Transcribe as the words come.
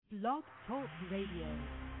Blog Talk Radio.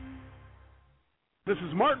 This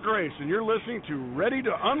is Mark Grace, and you're listening to Ready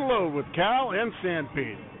to Unload with Cal and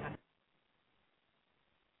Sanpete.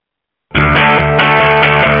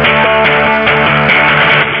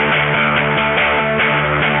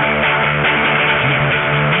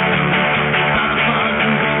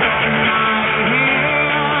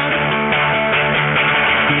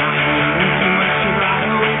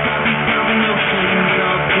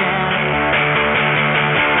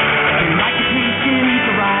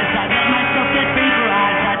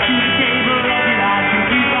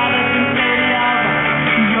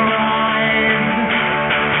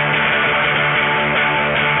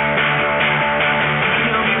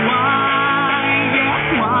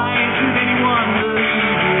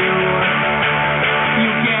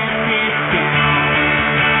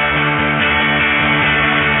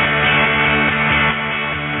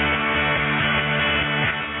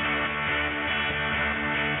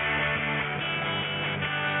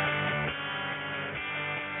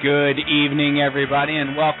 Good evening, everybody,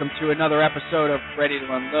 and welcome to another episode of Ready to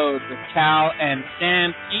Unload with Cal and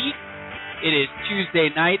Sanpete. It is Tuesday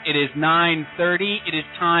night. It is 9:30. It is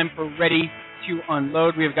time for Ready to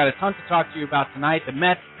Unload. We've got a ton to talk to you about tonight. The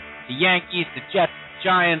Mets, the Yankees, the Jets, the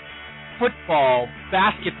Giants, football,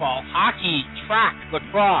 basketball, hockey, track,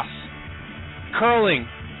 lacrosse, curling.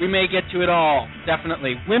 We may get to it all,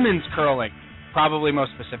 definitely. Women's curling, probably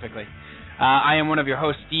most specifically. I am one of your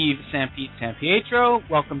hosts, Steve Sanpete Sanpietro.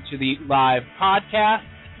 Welcome to the live podcast.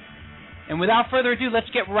 And without further ado, let's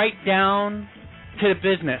get right down to the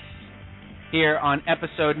business here on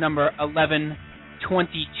episode number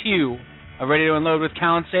 1122 of Ready to Unload with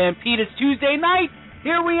Cal and Sanpete. It's Tuesday night.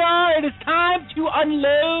 Here we are. It is time to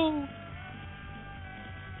unload.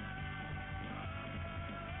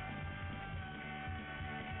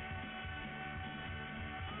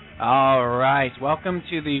 All right. Welcome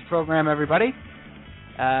to the program, everybody.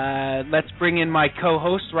 Let's bring in my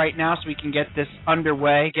co-host right now so we can get this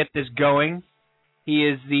underway, get this going. He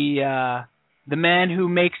is the man who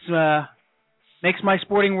makes my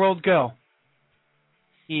sporting world go.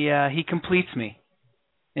 He completes me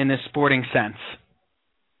in this sporting sense.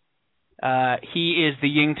 He is the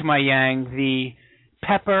yin to my yang, the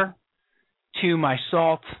pepper to my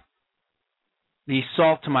salt, the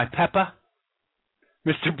salt to my pepper.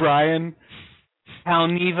 Mr. Brian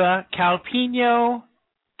Calneva Calpino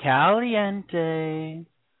Caliente.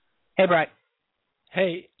 Hey, Brian.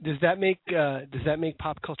 Hey, does that make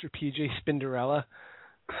Pop Culture PJ Spinderella?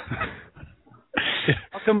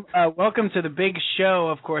 Welcome to the big show.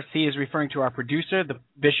 Of course, he is referring to our producer, the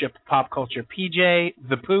Bishop Pop Culture PJ,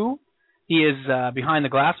 the Pooh. He is behind the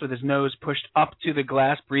glass with his nose pushed up to the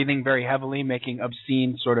glass, breathing very heavily, making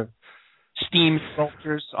obscene sort of steam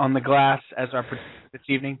sculptures on the glass as our producer this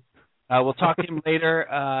evening. We'll talk to him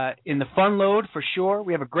later in the fun load for sure.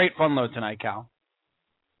 We have a great fun load tonight, Cal.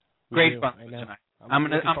 Great fun load tonight. I'm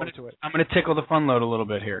gonna tickle the fun load a little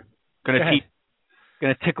bit here. Gonna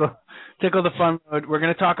tickle the fun load. We're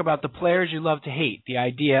gonna talk about the players you love to hate. The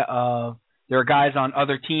idea of there are guys on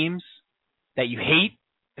other teams that you hate.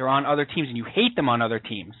 They're on other teams and you hate them on other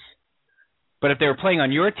teams. But if they were playing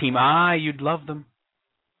on your team, you'd love them.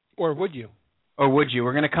 Or would you?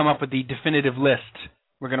 We're going to come up with the definitive list.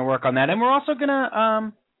 We're going to work on that. And we're also going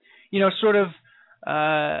to,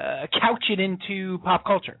 couch it into pop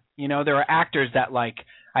culture. You know, there are actors that I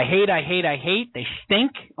hate. They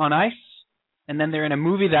stink on ice. And then they're in a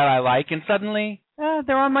movie that I like. And suddenly,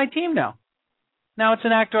 they're on my team now. Now it's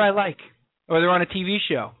an actor I like. Or they're on a TV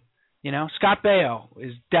show. You know, Scott Baio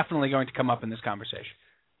is definitely going to come up in this conversation.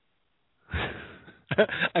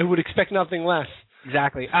 I would expect nothing less.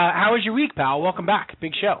 Exactly. How was your week, pal? Welcome back.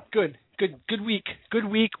 Big show. Good week. Good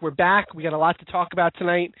week. We're back. We got a lot to talk about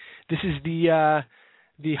tonight. This is the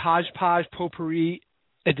hodgepodge potpourri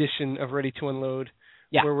edition of Ready to Unload,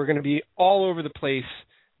 where we're going to be all over the place,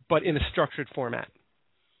 but in a structured format.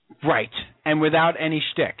 Right. And without any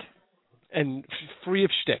shtick. And free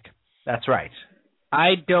of shtick. That's right.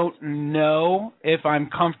 I don't know if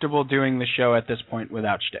I'm comfortable doing the show at this point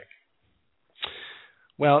without shtick.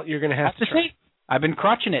 Well, you're going to have to try. See. I've been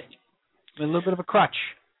crutching it. A little bit of a crutch.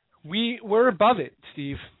 We're above it,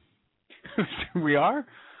 Steve. We are?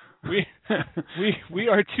 We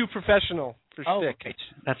are too professional for shtick. Right.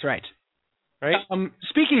 That's right. Right?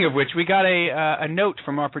 Speaking of which, we got a note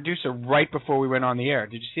from our producer right before we went on the air.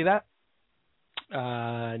 Did you see that?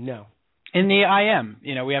 No. In the IM.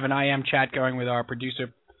 You know, we have an IM chat going with our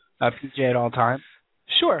producer, PJ, at all times.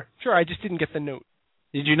 Sure. I just didn't get the note.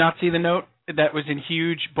 Did you not see the note that was in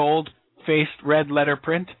huge, bold-faced red letter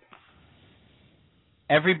print?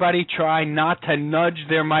 Everybody try not to nudge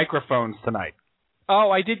their microphones tonight. Oh,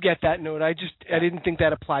 I did get that note. I didn't think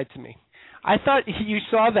that applied to me. I thought you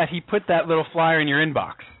saw that he put that little flyer in your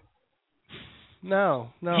inbox.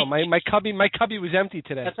 No. My cubby was empty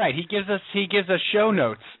today. That's right. He gives us show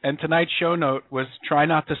notes, and tonight's show note was try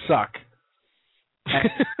not to suck.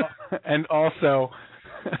 And also,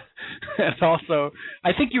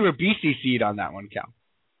 I think you were BCC'd on that one, Cal.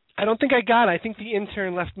 I don't think I got it. I think the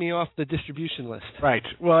intern left me off the distribution list. Right.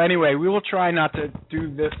 Well, anyway, we will try not to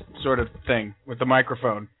do this sort of thing with the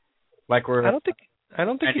microphone, like we're. I don't think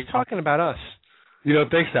he's talking about us. You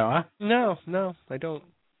don't think so, huh? No, I don't.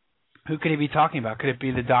 Who could he be talking about? Could it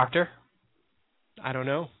be the doctor? I don't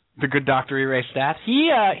know. The good Dr. Erase Stats?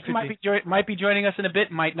 He might be joining us in a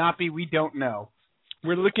bit. Might not be. We don't know.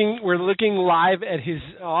 We're looking live at his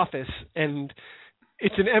office, and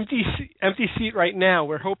it's an empty seat right now.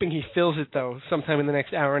 We're hoping he fills it though sometime in the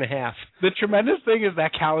next hour and a half. The tremendous thing is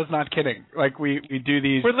that Cal is not kidding. Like we do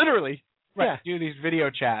these. We're literally do these video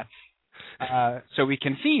chats, so we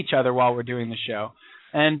can see each other while we're doing the show.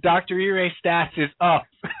 And Dr. Erase Stats is up.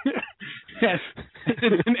 Yes,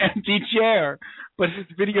 it's an empty chair, but his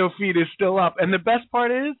video feed is still up. And the best part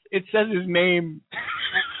is, it says his name.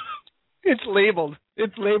 It's labeled.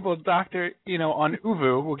 It's labeled Dr. On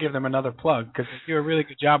Uvu. We'll give them another plug because they do a really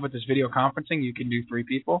good job with this video conferencing. You can do 3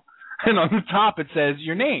 people. And on the top it says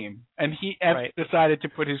your name. And he decided to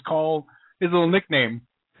put his little nickname.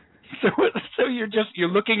 So you're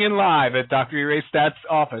looking in live at Dr. Erase Stats'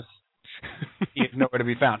 office. He is nowhere to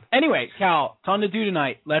be found. Anyway, Cal, ton to do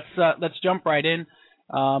tonight. Let's jump right in.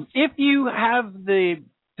 If you have the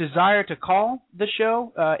desire to call the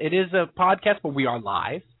show, it is a podcast, but we are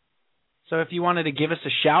live. So if you wanted to give us a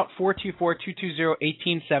shout,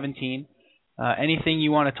 424-220-1817, anything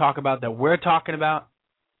you want to talk about that we're talking about,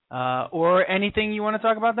 or anything you want to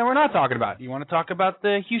talk about that we're not talking about. You want to talk about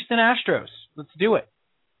the Houston Astros? Let's do it.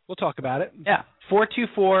 We'll talk about it. Yeah,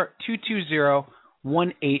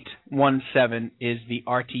 424-220-1817 is the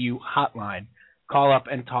RTU hotline. Call up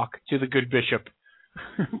and talk to the good bishop.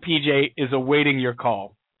 PJ is awaiting your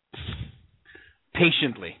call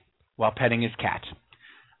patiently while petting his cat.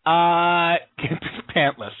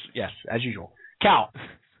 Pantless, yes, as usual. Cal,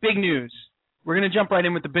 big news. We're going to jump right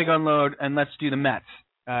in with the big unload, and let's do the Mets.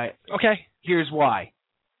 Okay. Here's why.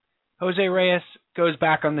 Jose Reyes goes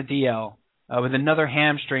back on the DL with another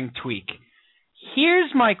hamstring tweak.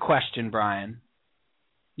 Here's my question, Brian.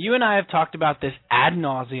 You and I have talked about this ad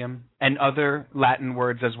nauseum and other Latin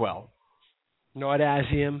words as well.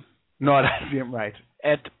 Nauseam, right.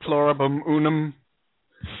 Et pluribus unum.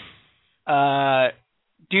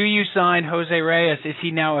 Do you sign Jose Reyes? Is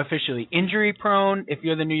he now officially injury prone? If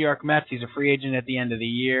you're the New York Mets, he's a free agent at the end of the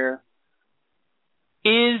year.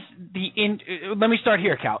 Let me start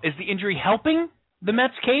here, Cal. Is the injury helping the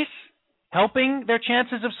Mets' case? Helping their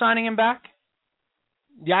chances of signing him back?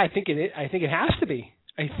 Yeah, I think it has to be.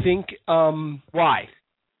 I think why?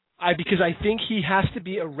 Because I think he has to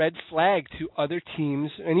be a red flag to other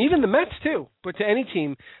teams, and even the Mets too, but to any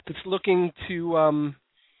team that's looking to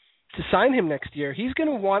sign him next year. He's going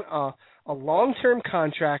to want a long-term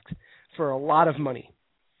contract for a lot of money.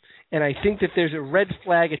 And I think that there's a red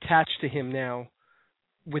flag attached to him now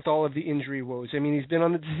with all of the injury woes. I mean, he's been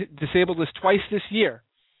on the disabled list twice this year.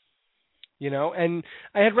 And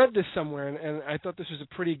I had read this somewhere, and I thought this was a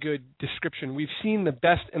pretty good description. We've seen the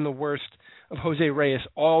best and the worst of Jose Reyes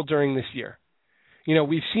all during this year.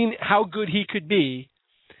 We've seen how good he could be,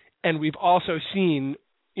 and we've also seen,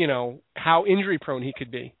 how injury-prone he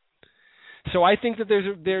could be. So I think that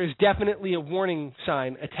there is definitely a warning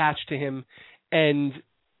sign attached to him, and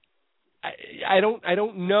I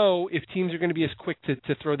don't know if teams are going to be as quick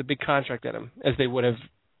to throw the big contract at him as they would have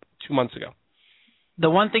 2 months ago. The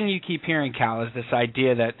one thing you keep hearing, Cal, is this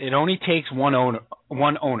idea that it only takes one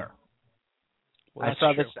owner. Well, I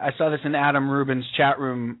saw this in Adam Rubin's chat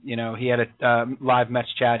room. He had a live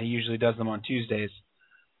Mets chat. He usually does them on Tuesdays,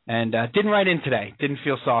 and didn't write in today. Didn't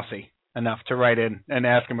feel saucy enough to write in and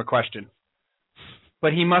ask him a question.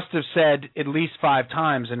 But he must have said at least 5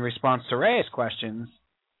 times in response to Reyes' questions,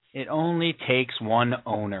 it only takes one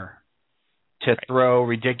owner to throw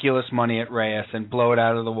ridiculous money at Reyes and blow it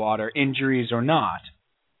out of the water, injuries or not.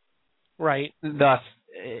 Right. Thus,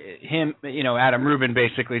 Adam Rubin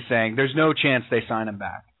basically saying there's no chance they sign him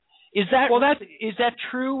back. Is that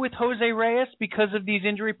true with Jose Reyes because of these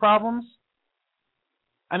injury problems?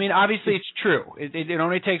 I mean, obviously it's true. It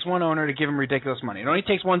only takes one owner to give him ridiculous money. It only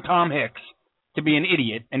takes one Tom Hicks to be an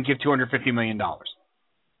idiot and give $250 million.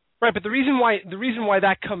 Right, but the reason why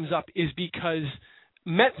that comes up is because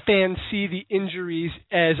Met fans see the injuries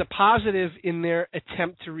as a positive in their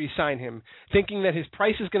attempt to re-sign him, thinking that his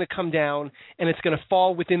price is going to come down and it's going to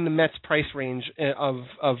fall within the Mets' price range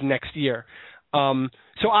of next year.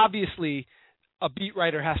 So obviously, a beat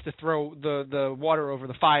writer has to throw the water over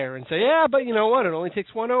the fire and say, yeah, but you know what? It only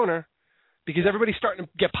takes one owner, because everybody's starting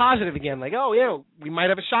to get positive again. Like, oh yeah, we might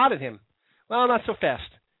have a shot at him. Well, not so fast.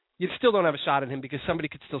 You still don't have a shot at him because somebody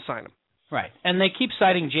could still sign him. Right, and they keep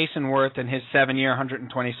citing Jason Worth and his 7-year,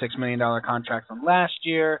 $126 million contract from last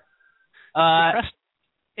year.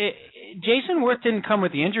 Jason Worth didn't come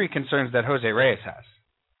with the injury concerns that Jose Reyes has.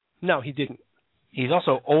 No, he didn't. He's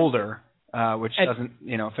also older, which doesn't,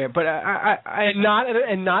 fair. But not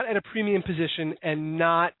at a premium position, and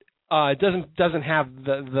not doesn't have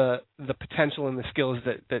the potential and the skills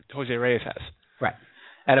that Jose Reyes has. Right.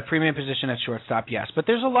 At a premium position at shortstop, yes. But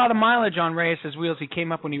there's a lot of mileage on Reyes' wheels. He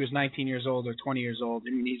came up when he was 19 years old or 20 years old.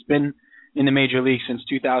 I mean, he's been in the major league since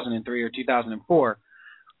 2003 or 2004.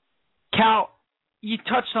 Cal, you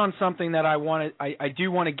touched on something that I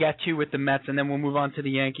do want to get to with the Mets, and then we'll move on to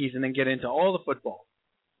the Yankees and then get into all the football.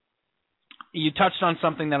 You touched on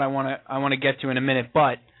something that I want to get to in a minute,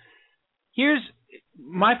 but here's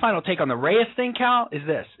my final take on the Reyes thing, Cal, is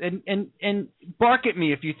this. And bark at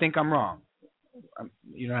me if you think I'm wrong.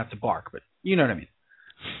 You don't have to bark, but you know what I mean.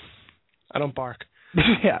 I don't bark.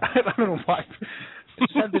 Yeah, I don't bark.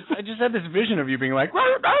 I just had this vision of you being like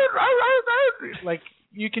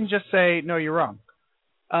you can just say, no, you're wrong.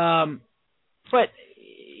 But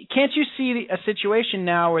can't you see a situation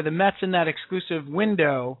now where the Mets in that exclusive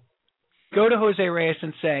window go to Jose Reyes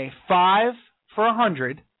and say 5 for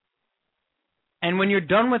 $100, and when you're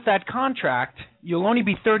done with that contract, you'll only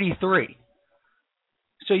be 33.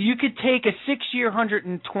 So you could take a 6-year,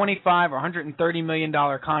 $125 or $130 million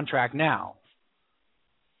contract now,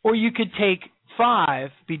 or you could take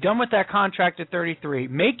 5, be done with that contract at 33,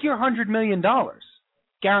 make your $100 million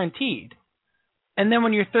guaranteed, and then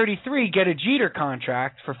when you're 33, get a Jeter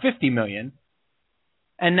contract for $50 million,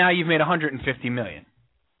 and now you've made $150 million.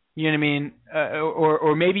 You know what I mean?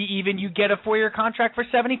 Or maybe even you get a 4-year contract for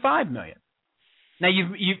 $75 million. Now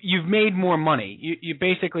you've made more money. You're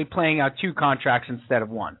basically playing out 2 contracts instead of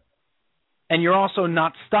 1, and you're also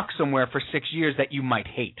not stuck somewhere for 6 years that you might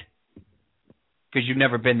hate because you've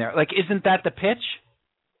never been there. Like, isn't that the pitch?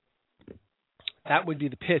 That would be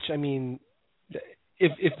the pitch. I mean,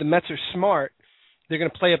 if the Mets are smart, they're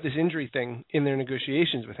going to play up this injury thing in their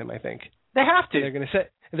negotiations with him. I think they have to.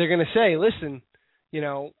 They're going to say, listen,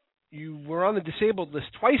 you were on the disabled list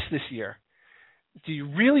twice this year. Do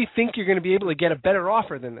you really think you're going to be able to get a better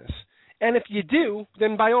offer than this? And if you do,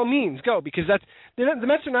 then by all means go, because the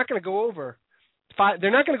Mets are not going to go over 5.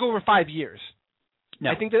 They're not going to go over 5 years. No.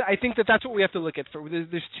 I think that's what we have to look at.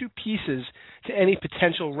 There's 2 pieces to any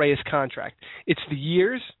potential Reyes contract. It's the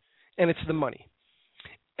years and it's the money.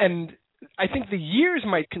 And I think the years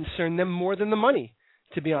might concern them more than the money,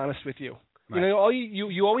 to be honest with you. Right.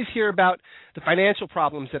 You always hear about the financial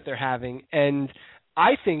problems that they're having, and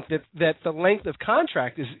I think that the length of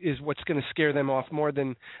contract is what's going to scare them off more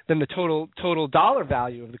than the total dollar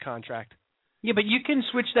value of the contract. Yeah, but you can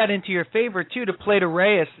switch that into your favor, too, to play to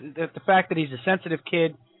Reyes. The fact that he's a sensitive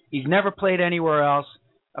kid, he's never played anywhere else.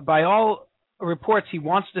 By all reports, he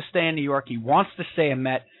wants to stay in New York. He wants to stay a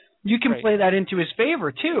Met. You can play that into his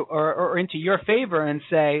favor, too, or into your favor and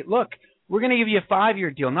say, look, we're going to give you a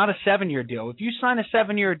 5-year deal, not a 7-year deal. If you sign a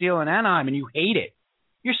 7-year deal in Anaheim and you hate it,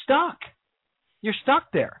 you're stuck. You're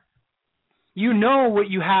stuck there. You know what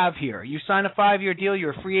you have here. You sign a 5-year deal.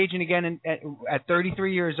 You're a free agent again at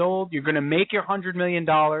 33 years old. You're going to make your $100 million.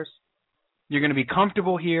 You're going to be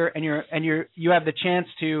comfortable here, and you have the chance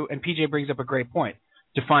to. And PJ brings up a great point,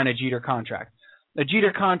 to find a Jeter contract. The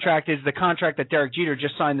Jeter contract is the contract that Derek Jeter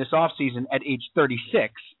just signed this offseason at age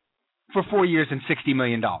 36 for 4 years and $60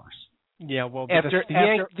 million. Yeah, well, after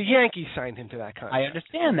the Yankees signed him to that contract.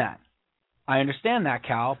 I understand that,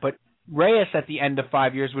 Cal, but Reyes at the end of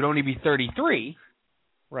 5 years would only be 33,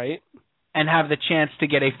 right, and have the chance to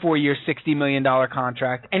get a 4-year, $60 million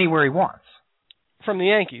contract anywhere he wants. From the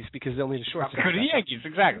Yankees, because they'll need a shortstop. From the Yankees,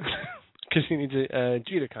 exactly. Because he needs a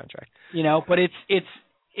Jeter contract. But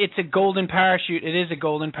it's a golden parachute. It is a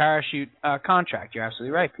golden parachute contract. You're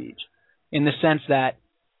absolutely right, Peach, in the sense that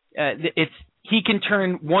he can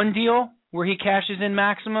turn one deal where he cashes in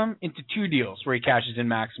maximum into 2 deals where he cashes in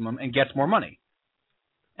maximum and gets more money.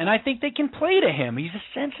 And I think they can play to him. He's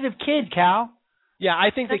a sensitive kid, Cal. Yeah, I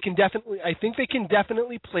think they can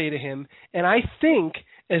definitely play to him. And I think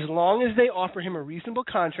as long as they offer him a reasonable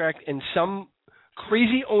contract and some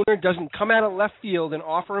crazy owner doesn't come out of left field and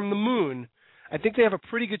offer him the moon, I think they have a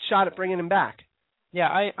pretty good shot at bringing him back.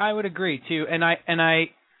 Yeah, I would agree too. And I,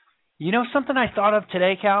 you know something I thought of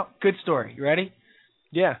today, Cal? Good story. You ready?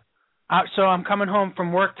 Yeah. So I'm coming home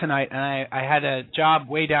from work tonight, and I had a job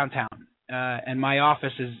way downtown, and my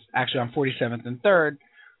office is actually on 47th and 3rd,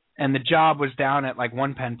 and the job was down at like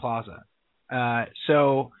One Penn Plaza.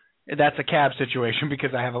 So that's a cab situation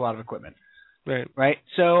because I have a lot of equipment. Right.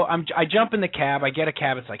 So I jump in the cab. I get a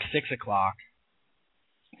cab. It's like 6 o'clock.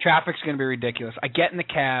 Traffic's going to be ridiculous. I get in the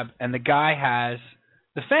cab, and the guy has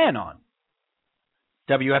the fan on,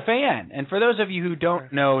 WFAN. And for those of you who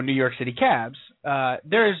don't know New York City cabs,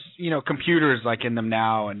 there's, computers like in them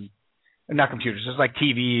now, and not computers, there's like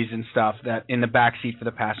TVs and stuff that in the back seat for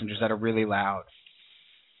the passengers that are really loud.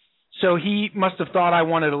 So he must have thought I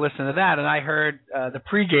wanted to listen to that, and I heard the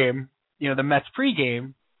pregame, the Mets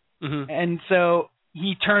pregame, and so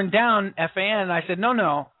he turned down FAN, and I said,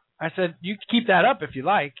 no. I said, you can keep that up if you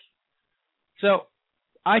like. So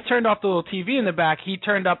I turned off the little TV in the back. He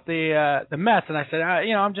turned up the Mets, and I said,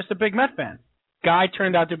 I'm just a big Met fan. Guy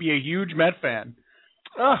turned out to be a huge Met fan.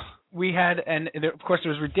 We had, of course,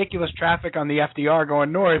 there was ridiculous traffic on the FDR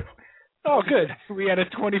going north. Oh, good. We had a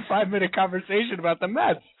 25-minute conversation about the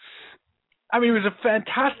Mets. I mean, it was a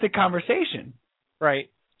fantastic conversation.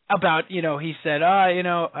 Right. About, he said,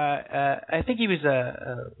 I think he was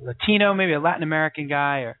a Latino, maybe a Latin American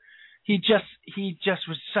guy, or he just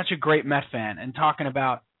was such a great Met fan, and talking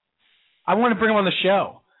about, I want to bring him on the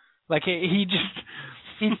show. Like he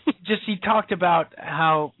talked about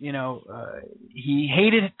how, he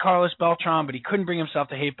hated Carlos Beltran, but he couldn't bring himself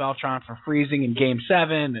to hate Beltran for freezing in Game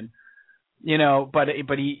 7, and but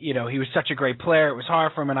he he was such a great player. It was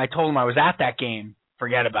hard for him, and I told him I was at that game.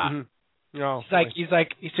 Forget about it. No, so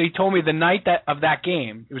he told me the night of that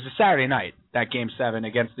game, it was a Saturday night, that Game 7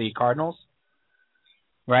 against the Cardinals,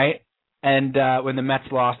 right? And when the Mets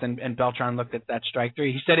lost and Beltran looked at that strike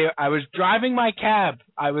three, he said, I was driving my cab.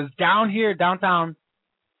 I was downtown,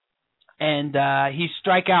 and he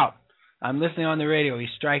strike out. I'm listening on the radio. He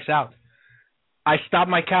strikes out. I stopped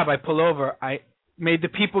my cab. I pull over. I made the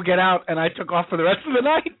people get out, and I took off for the rest of the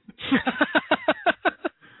night.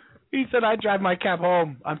 He said, I drive my cab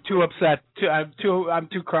home. I'm too upset. I'm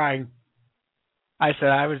too crying. I said,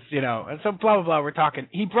 I was, and so blah, blah, blah, we're talking.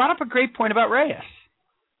 He brought up a great point about Reyes.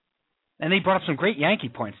 And he brought up some great Yankee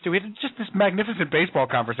points, too. We had just this magnificent baseball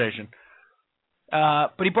conversation.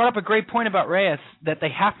 But he brought up a great point about Reyes that they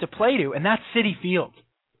have to play to, and that's Citi Field.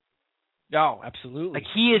 Oh, absolutely. Like,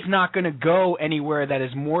 he is not going to go anywhere that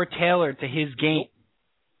is more tailored to his game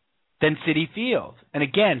than Citi Field. And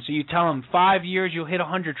again, so you tell him 5 years, you'll hit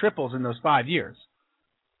 100 triples in those 5 years.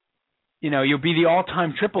 You'll be the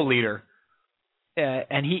all-time triple leader.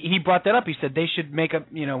 And he brought that up. He said they should make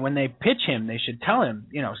when they pitch him, they should tell him,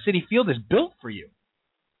 Citi Field is built for you.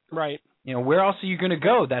 Right. Where else are you going to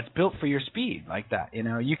go that's built for your speed like that?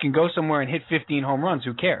 You can go somewhere and hit 15 home runs.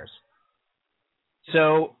 Who cares?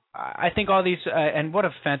 So I think all these, and what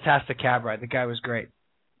a fantastic cab ride. The guy was great.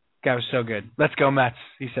 Guy was so good. Let's go Mets,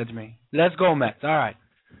 he said to me. Let's go Mets. All right.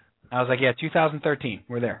 I was like, yeah, 2013.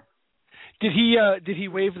 We're there. Did he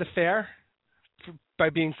waive the fare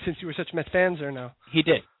since you were such Mets fans, or no? He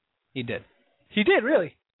did. He did,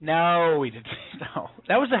 really? No, he didn't. No.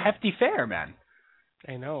 That was a hefty fare, man.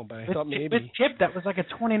 I know, but I thought maybe. With tip, that was like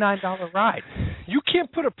a $29 ride. You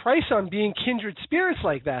can't put a price on being kindred spirits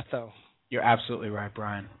like that, though. You're absolutely right,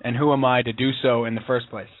 Brian. And who am I to do so in the first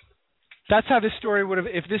place? That's how this story would have.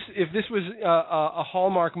 If this was a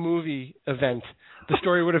Hallmark movie event, the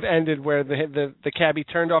story would have ended where the cabbie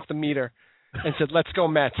turned off the meter and said, "Let's go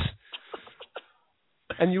Mets,"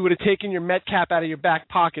 and you would have taken your Met cap out of your back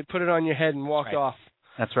pocket, put it on your head, and walked off.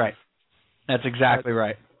 That's right. That's exactly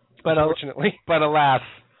right. But unfortunately, but alas,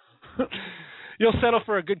 you'll settle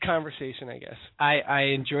for a good conversation, I guess.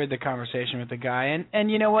 I enjoyed the conversation with the guy, and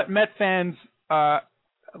you know what, Met fans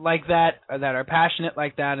like that are passionate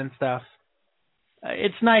like that and stuff.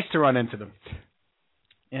 It's nice to run into them.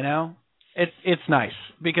 It's nice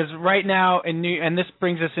because right now and this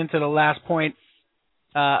brings us into the last point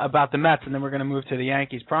about the Mets, and then we're going to move to the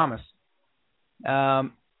Yankees. Promise.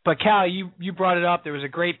 But Cal, you brought it up. There was a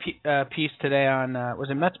great piece today on was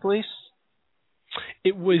it Mets Police?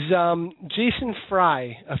 It was Jason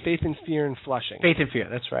Fry, A Faith and Fear in Flushing. Faith and Fear,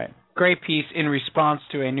 that's right. Great piece in response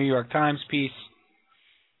to a New York Times piece.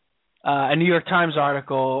 A New York Times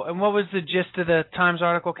article. And what was the gist of the Times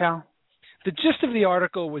article, Cal? The gist of the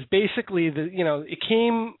article was basically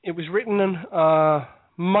it was written on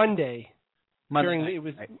Monday. Monday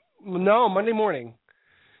morning.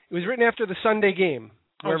 It was written after the Sunday game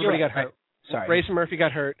where everybody got hurt. Sorry. Grayson Murphy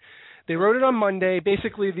got hurt. They wrote it on Monday.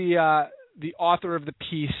 Basically, the author of the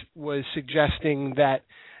piece was suggesting that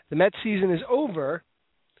The Mets season is over.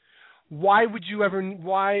 What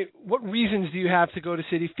reasons do you have to go to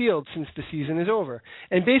Citi Field since the season is over?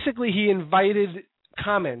 And basically he invited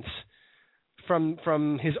comments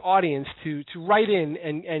from his audience to write in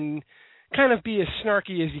and kind of be as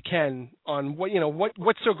snarky as you can on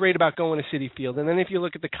what's so great about going to Citi Field. And then if you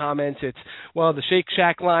look at the comments, it's, well, the Shake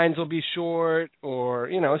Shack lines will be short, or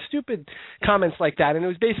stupid comments like that. And it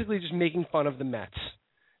was basically just making fun of the Mets.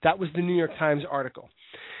 That was the New York Times article.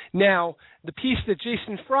 Now, the piece that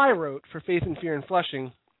Jason Fry wrote for Faith and Fear in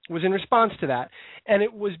Flushing was in response to that, and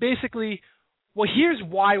it was basically, well, here's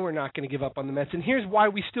why we're not going to give up on the Mets, and here's why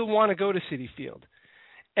we still want to go to Citi Field.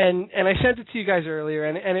 And I sent it to you guys earlier,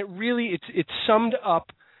 and it really it summed up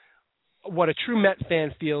what a true Met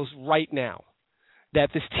fan feels right now. That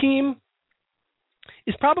this team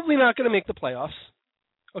is probably not going to make the playoffs.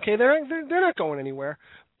 Okay, they're not going anywhere,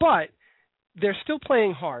 but they're still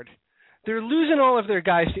playing hard. They're losing all of their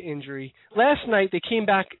guys to injury. Last night they came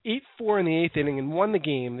back 8-4 in the 8th inning and won the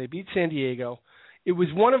game. They beat San Diego. It was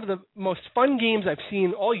one of the most fun games I've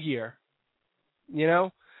seen all year.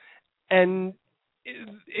 And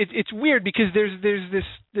it's weird because there's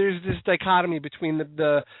this dichotomy between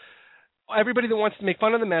the everybody that wants to make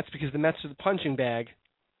fun of the Mets because the Mets are the punching bag,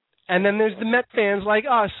 and then there's the Met fans like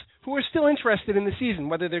us who are still interested in the season,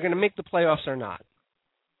 whether they're going to make the playoffs or not.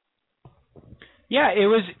 Yeah, it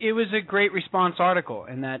was a great response article,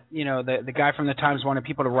 and that the guy from the Times wanted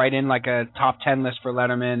people to write in like a top 10 list for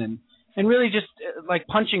Letterman and really just like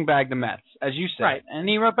punching bag the Mets, as you said. Right. And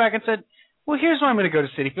he wrote back and said, well, here's why I'm going to go to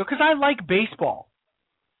Citi Field, because I like baseball.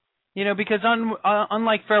 Because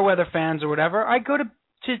unlike fair weather fans or whatever, I go to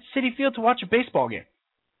Citi Field to watch a baseball game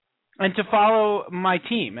and to follow my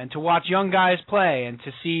team and to watch young guys play and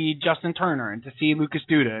to see Justin Turner and to see Lucas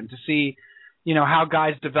Duda and to see how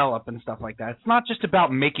guys develop and stuff like that. It's not just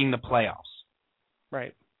about making the playoffs.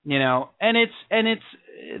 Right. And it's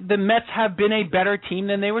the Mets have been a better team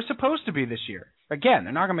than they were supposed to be this year. Again,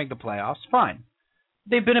 they're not going to make the playoffs. Fine.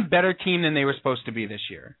 They've been a better team than they were supposed to be this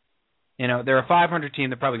year. They're a 500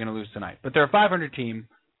 team. They're probably going to lose tonight. But they're a 500 team.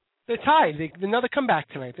 They're tied. Another comeback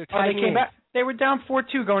tonight. They're tied. They came back. They were down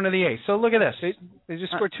 4-2 going to the 8th. So look at this. They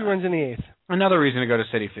just scored 2 runs in the 8th. Another reason to go to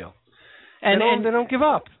Citi Field. And they don't give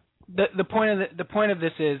up. The point of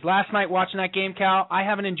this is, last night watching that game, Cal, I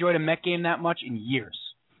haven't enjoyed a Met game that much in years.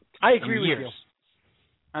 I agree with you.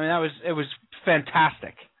 I mean, it was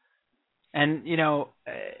fantastic. And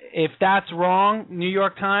if that's wrong, New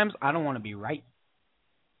York Times, I don't want to be right.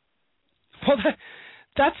 Well,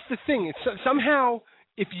 that's the thing. It's somehow,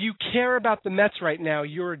 if you care about the Mets right now,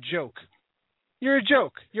 you're a joke. You're a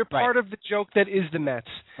joke. You're part of the joke that is the Mets.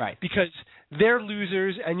 Right. Because they're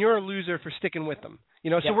losers, and you're a loser for sticking with them.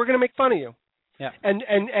 So we're going to make fun of you. Yeah.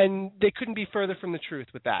 And they couldn't be further from the truth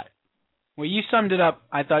with that. Well, you summed it up.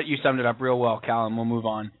 I thought you summed it up real well, Cal, and we'll move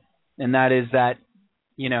on. And that is that,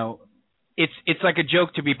 it's like a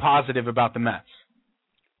joke to be positive about the Mets.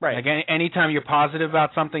 Right. Like anytime you're positive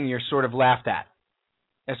about something, you're sort of laughed at,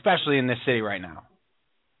 especially in this city right now.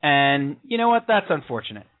 And you know what? That's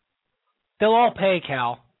unfortunate. They'll all pay,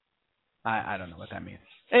 Cal. I don't know what that means.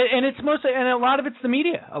 And it's mostly, and a lot of it's the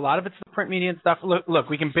media. A lot of it's the print media and stuff. Look,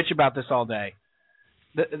 we can bitch about this all day.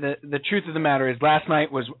 The truth of the matter is, last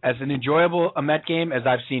night was as an enjoyable a Met game as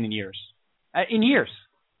I've seen in years.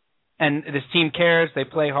 And this team cares. They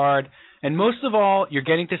play hard. And most of all, you're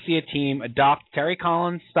getting to see a team adopt Terry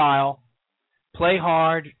Collins' style, play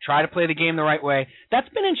hard, try to play the game the right way. That's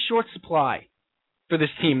been in short supply for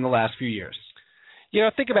this team the last few years.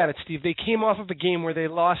 Think about it, Steve. They came off of a game where they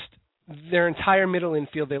lost their entire middle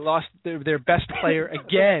infield. They lost their best player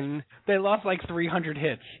again. They lost like 300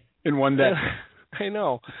 hits in one day. I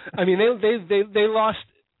know. I mean, they lost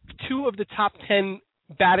 2 of the top 10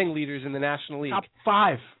 batting leaders in the National League.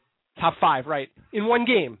 Top 5, right, in one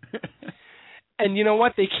game. And you know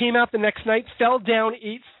what? They came out the next night, fell down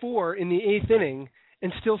 8-4 in the 8th inning,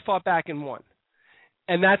 and still fought back and won.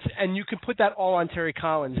 And you can put that all on Terry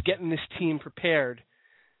Collins, getting this team prepared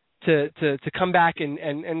to come back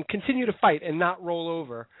and continue to fight and not roll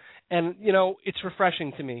over. And it's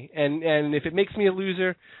refreshing to me. And if it makes me a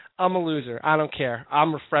loser, I'm a loser. I don't care.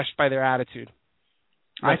 I'm refreshed by their attitude.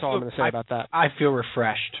 That's all I'm going to say about that. I feel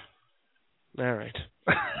refreshed. All right.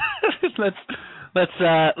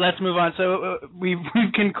 Let's move on. So we've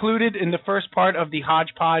concluded in the first part of the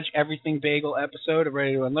Hodgepodge Everything Bagel episode of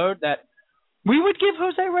Ready to Unload that we would give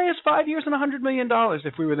Jose Reyes 5 years and $100 million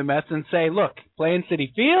if we were the Mets and say, look, play in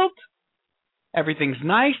Citi Field, everything's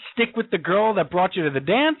nice, stick with the girl that brought you to the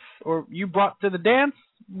dance, or you brought to the dance,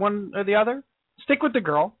 one or the other. Stick with the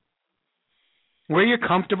girl. Where you're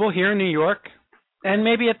comfortable here in New York, And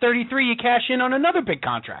maybe at 33 you cash in on another big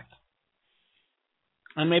contract.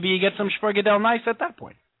 And maybe you get some Sprigadel Nice at that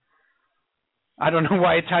point. I don't know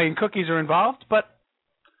why Italian cookies are involved, but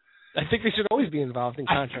I think they should always be involved in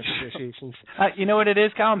contract negotiations. You know what it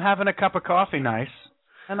is, Cal? I'm having a cup of coffee nice.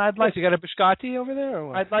 And I'd like... You got a biscotti over there or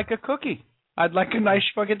what? I'd like a cookie. I'd like a nice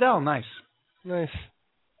Sprigadel Nice. Nice.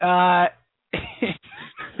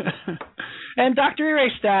 And Dr.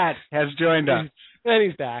 Erastat has joined us. And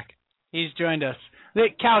he's back. He's joined us.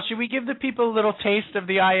 Cal, should we give the people a little taste of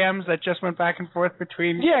the IMs that just went back and forth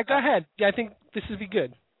between... Yeah, go ahead. Yeah, I think this would be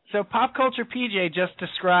good. So Pop Culture PJ just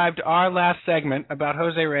described our last segment about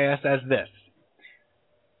Jose Reyes as this.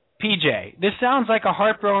 PJ, this sounds like a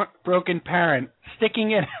heartbroken parent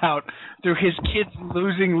sticking it out through his kid's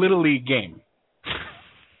losing Little League game.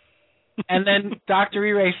 And then Dr.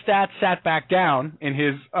 Erastat sat back down in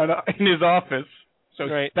his office. So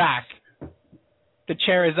right. He's back. The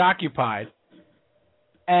chair is occupied.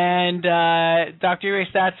 And Dr.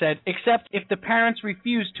 Erastat said, except if the parents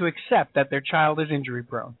refuse to accept that their child is injury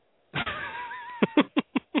prone.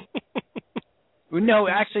 No,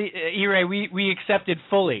 actually, Ire, we accepted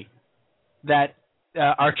fully that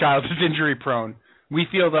our child is injury prone. We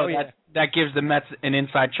feel, though, that gives the Mets an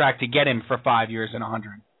inside track to get him for 5 years and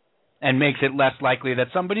 100, and makes it less likely that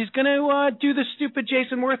somebody's going to do the stupid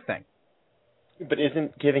Jason Worth thing. But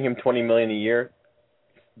isn't giving him $20 million a year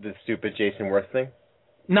the stupid Jason Worth thing?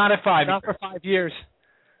 Not at 5 years. Not for 5 years.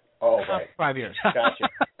 Oh, right. Not for 5 years.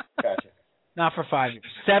 Gotcha. Not for 5 years.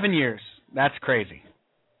 7 years. That's crazy.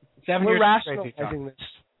 7 We're years. Rationalizing this.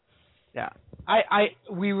 Yeah.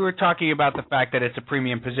 We were talking about the fact that it's a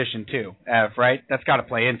premium position too, right? That's got to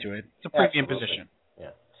play into it. It's a premium position.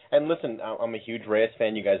 Yeah. And listen, I'm a huge Reyes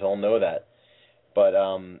fan. You guys all know that. But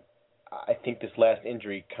I think this last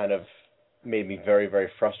injury kind of made me very, very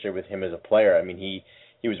frustrated with him as a player. I mean, he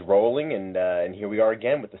was rolling, and here we are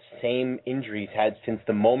again with the same injury he's had since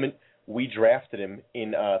the moment we drafted him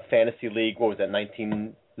in Fantasy League. What was that,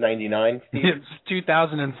 1999? It's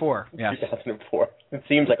 2004. Yes. 2004. It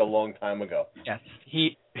seems like a long time ago. Yes.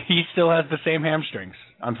 He still has the same hamstrings,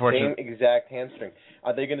 unfortunately. Same exact hamstring.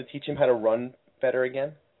 Are they going to teach him how to run better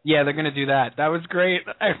again? Yeah, they're going to do that. That was great.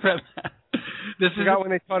 I read that. When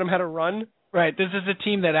they taught him how to run? Right. This is a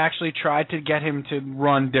team that actually tried to get him to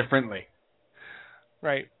run differently.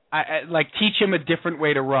 Right. Like teach him a different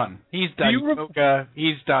way to run. He's done yoga.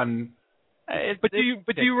 He's done. Do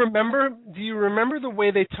you remember the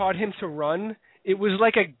way they taught him to run? It was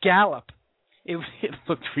like a gallop. It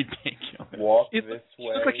looked ridiculous. Walk this way.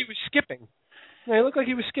 It looked like he was skipping. No, it looked like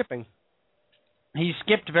he was skipping. He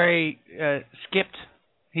skipped very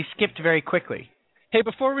quickly. Hey,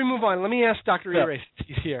 before we move on, let me ask Dr. Ire if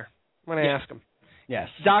he's here. When I ask him. Yes.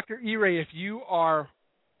 Dr. Ire, if you are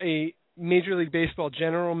a Major League Baseball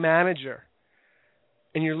general manager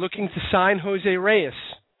and you're looking to sign Jose Reyes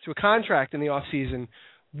to a contract in the offseason,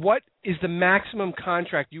 what is the maximum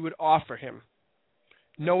contract you would offer him,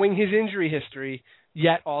 knowing his injury history,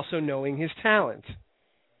 yet also knowing his talent?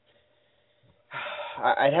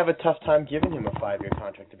 I'd have a tough time giving him a 5-year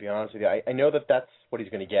contract, to be honest with you. I know that that's what he's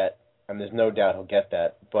going to get. I mean, there's no doubt he'll get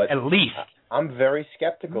that. But at least. I'm very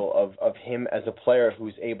skeptical of him as a player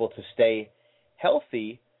who's able to stay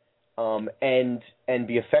healthy and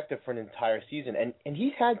be effective for an entire season. And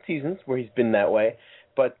he's had seasons where he's been that way,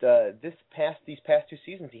 but these past 2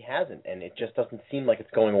 seasons he hasn't, and it just doesn't seem like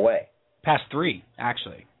it's going away. Past 3,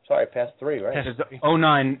 actually. Sorry, past 3, right?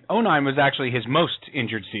 09 was actually his most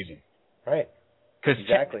injured season. Right. Because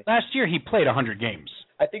last year he played 100 games.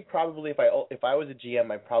 I think probably if I was a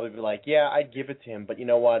GM, I'd probably be like, yeah, I'd give it to him, but you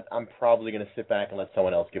know what? I'm probably going to sit back and let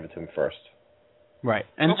someone else give it to him first. Right,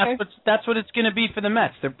 and that's what it's going to be for the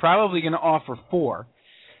Mets. They're probably going to offer 4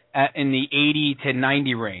 in the 80 to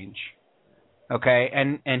 90 range. Okay,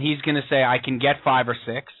 and he's going to say I can get 5 or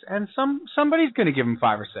 6, and somebody's going to give him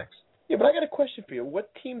 5 or 6. Yeah, but I got a question for you.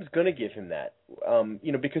 What team's going to give him that?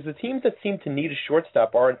 Because the teams that seem to need a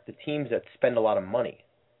shortstop aren't the teams that spend a lot of money.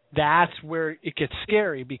 That's where it gets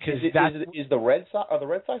scary because is the Red Sox are the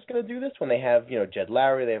Red Sox going to do this when they have Jed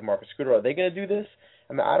Lowry, they have Marcus Scudero? Are they going to do this?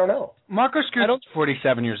 I mean, I don't know. Marcus Scudero's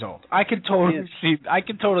 47 years old. I could totally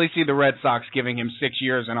see the Red Sox giving him 6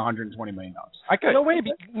 years and $120 million. I could.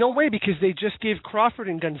 No way, because they just gave Crawford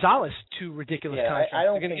and Gonzalez 2 ridiculous contracts. I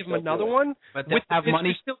don't They're going to give so him another one. But they'll have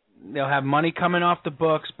money. They'll have money coming off the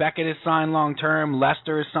books. Beckett is signed long term.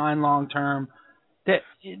 Lester is signed long term. This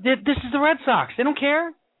is the Red Sox. They don't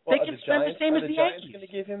care. Well, they can spend the same as the Yankees. Are the Giants going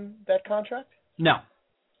to give him that contract? No.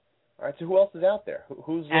 All right, so who else is out there?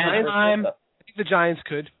 Who's Anaheim? I think the Giants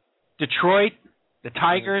could. Detroit, the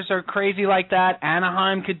Tigers are crazy like that.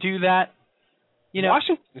 Anaheim could do that.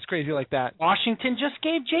 Washington is crazy like that. Washington just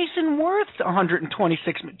gave Jason Worth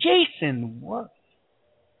Jason Worth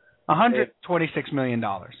 $126 million.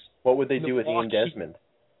 What would they do with Ian Desmond?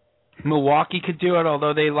 Milwaukee could do it,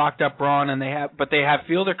 although they locked up Braun, and they have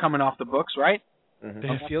Fielder coming off the books, right? Mm-hmm. They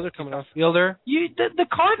have Fielder coming off. Fielder. The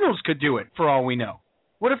Cardinals could do it, for all we know.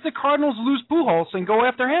 What if the Cardinals lose Pujols and go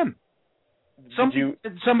after him?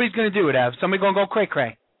 Somebody's going to do it, Av. Somebody's going to go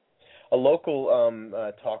cray-cray. A local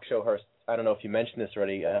talk show host, I don't know if you mentioned this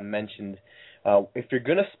already, mentioned if you're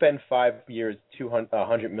going to spend 5 years,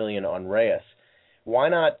 $100 million on Reyes, why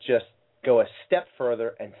not just go a step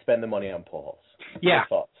further and spend the money on Pujols? Yeah. Your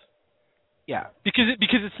thoughts? Yeah. Because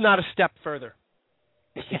it's not a step further.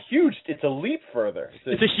 It's a leap further.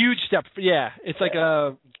 It's a huge step. Yeah. It's like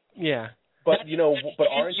yeah. But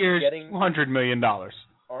aren't you getting $200 million?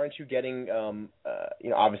 Aren't you getting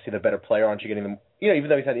obviously the better player? Aren't you getting them? Even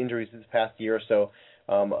though he's had injuries this past year or so,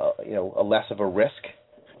 a less of a risk.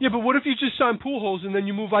 Yeah, but what if you just sign Pujols and then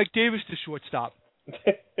you move Ike Davis to shortstop?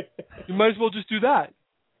 You might as well just do that.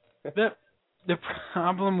 The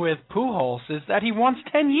problem with Pujols is that he wants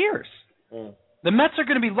 10 years. Mm. The Mets are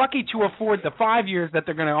going to be lucky to afford the 5 years that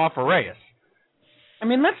they're going to offer Reyes. I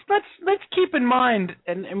mean, let's keep in mind,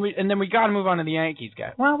 and then we got to move on to the Yankees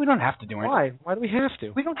guy. Well, we don't have to do anything. Why? Why do we have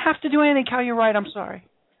to? We don't have to do anything, Cal. You're right. I'm sorry.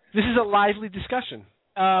 This is a lively discussion.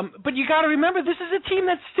 But you got to remember, this is a team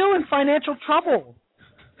that's still in financial trouble.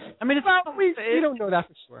 I mean, we don't know that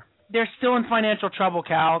for sure. They're still in financial trouble,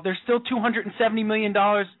 Cal. They're still $270 million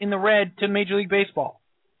in the red to Major League Baseball.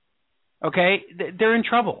 Okay? They're in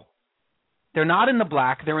trouble. They're not in the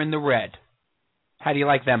black. They're in the red. How do you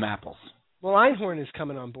like them apples? Well, Einhorn is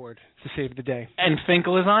coming on board to save the day. And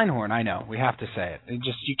Finkel is Einhorn. I know. We have to say it.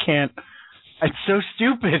 You can't. It's so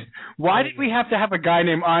stupid. Why did we have to have a guy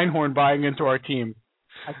named Einhorn buying into our team?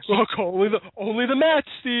 Look, only the Mets,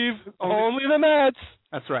 Steve. Only the Mets.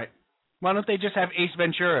 That's right. Why don't they just have Ace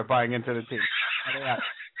Ventura buying into the team?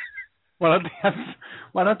 Why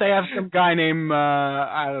don't they have some guy named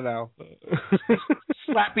I don't know,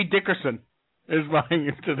 Slappy Dickerson is buying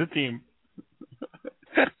into the team?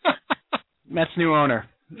 Mets new owner,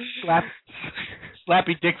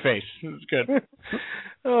 Slappy Dickface. It's good.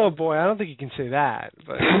 Oh boy, I don't think you can say that,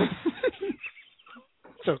 but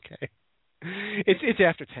it's okay. It's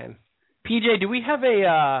after 10. PJ, do we have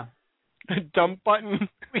a dump button?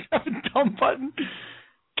 We have a dump button.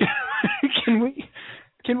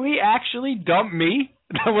 Can we actually dump me?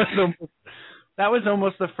 That was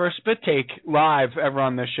almost the first spit take live ever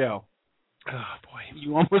on this show. Oh boy,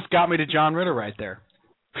 you almost got me to John Ritter right there.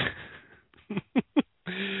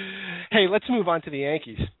 Hey, let's move on to the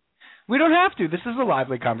Yankees. We don't have to. This is a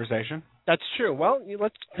lively conversation. That's true. Well,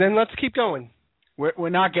 let's keep going. We're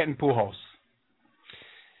not getting Pujols.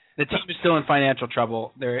 The team is still in financial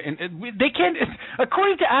trouble. They can't.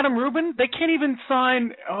 According to Adam Rubin, they can't even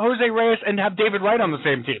sign Jose Reyes and have David Wright on the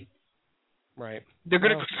same team. Right. They're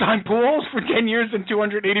going to sign Pujols for 10 years and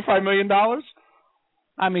 $285 million?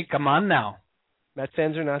 I mean, come on now. Mets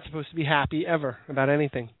fans are not supposed to be happy ever about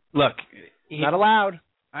anything. Look. Not allowed.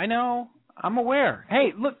 I know. I'm aware.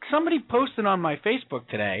 Hey, look, somebody posted on my Facebook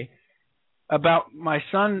today about my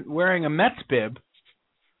son wearing a Mets bib.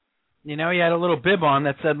 He had a little bib on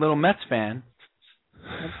that said "Little Mets fan."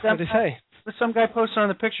 What did he say? Some guy posted on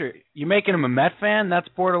the picture, "You making him a Met fan? That's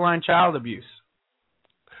borderline child abuse."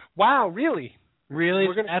 Wow, really? Really?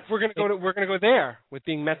 We're gonna go there with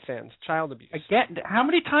being Mets fans. Child abuse. Again, how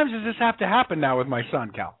many times does this have to happen now with my son,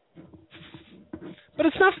 Cal? But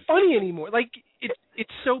it's not funny anymore. Like it's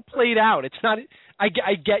so played out. It's not. I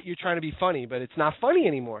get you're trying to be funny, but it's not funny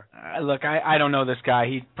anymore. Look, I don't know this guy.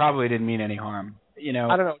 He probably didn't mean any harm. I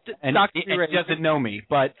don't know. And he doesn't know me,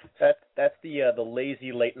 but that's the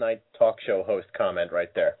lazy late night talk show host comment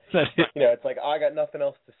right there. It's like I got nothing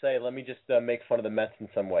else to say. Let me just make fun of the Mets in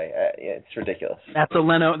some way. It's ridiculous. That's a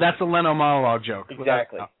Leno monologue joke.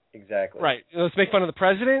 Exactly. Right. Let's make fun of the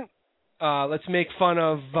president. Let's make fun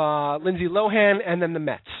of Lindsay Lohan and then the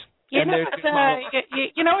Mets. It's funny.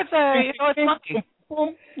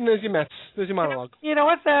 Boom. There's your Mets. There's your monologue.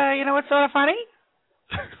 What's sort of funny?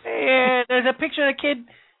 There's a picture of a kid.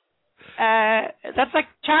 That's like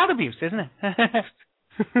child abuse, isn't it?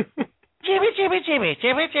 Jimmy.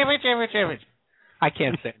 I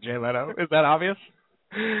can't say Jay Leno. Is that obvious?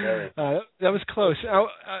 That was close.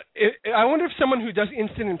 I wonder if someone who does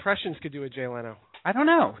instant impressions could do a Jay Leno. I don't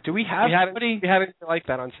know. Do we have somebody? We haven't like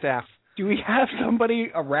that on staff. Do we have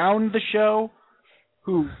somebody around the show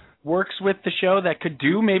who works with the show that could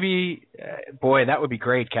do maybe? Boy, that would be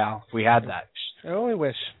great, Cal, if we had that. I only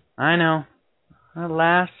wish. I know.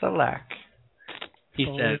 Alas, alack. He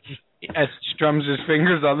says as he strums his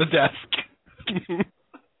fingers on the desk.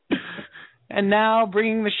 And now,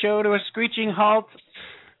 bringing the show to a screeching halt,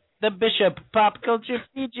 the Bishop Pop Culture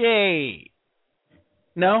PJ.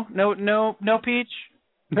 No, Peach?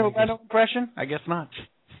 No Leno impression? I guess not.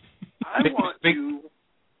 I want you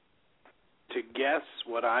to guess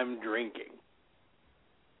what I'm drinking.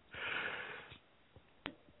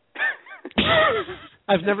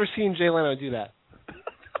 I've never seen Jay Leno do that.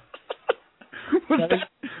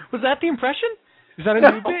 Was that the impression? Is that a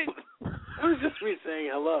new bit? That was just me saying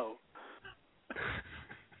hello.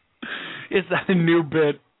 Is that a new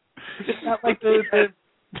bit? Is that like the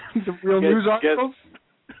real news articles?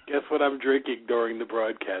 Guess what I'm drinking during the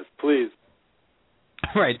broadcast, please.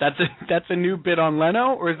 Right, that's a new bit on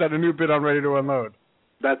Leno, or is that a new bit on Ready to Unload?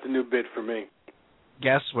 That's a new bit for me.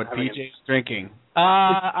 Guess what PJ's drinking.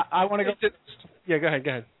 I want to go. Yeah, go ahead.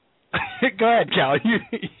 Go ahead, Cal.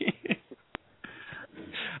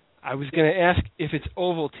 I was going to ask if it's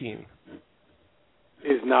Ovaltine.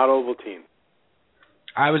 It's not Ovaltine.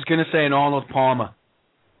 I was going to say an Arnold Palmer.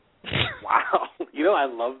 Wow. You know, I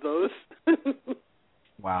love those.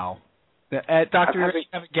 Wow. Dr. Rich, you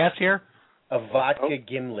have a guess here? A vodka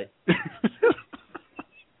gimlet. I'm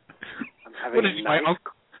having a nice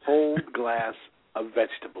cold glass of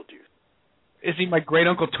vegetable juice. Is he my great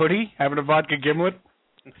Uncle Tootie having a vodka gimlet?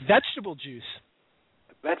 Vegetable juice.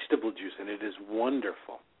 Vegetable juice, and it is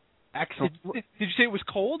wonderful. Excellent. Did you say it was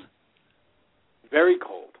cold? Very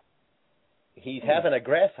cold. He's having a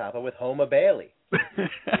grasshopper with Homer Bailey.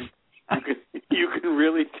 You can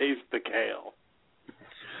really taste the kale.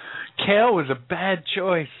 Kale was a bad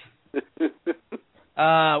choice.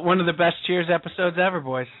 One of the best Cheers episodes ever,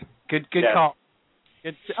 boys. Good call.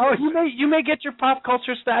 You may get your pop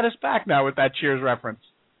culture status back now with that Cheers reference.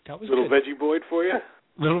 That was Little good. veggie boy for you?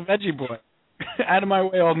 Little veggie boy. Out of my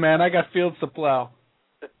way, old man. I got fields to plow.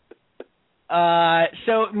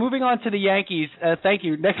 So moving on to the Yankees. Thank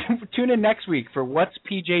you. Tune in next week for What's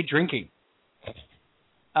PJ Drinking.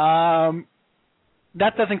 That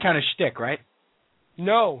doesn't count as shtick, right?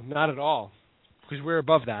 No, not at all. Because we're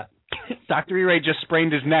above that. Dr. E-Ray just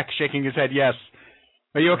sprained his neck, shaking his head yes.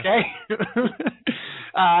 Are you okay?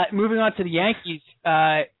 Moving on to the Yankees.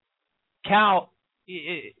 Cal,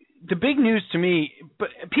 the big news to me, but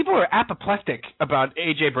people are apoplectic about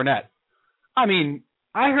A.J. Burnett. I mean,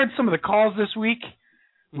 I heard some of the calls this week.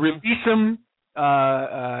 Release him,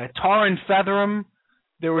 tar and feather him.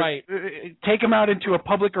 There was take him out into a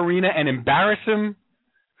public arena and embarrass him.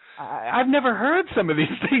 I've never heard some of these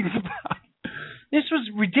things about. This was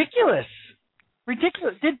ridiculous.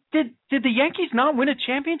 Ridiculous. Did the Yankees not win a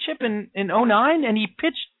championship in 2009? And he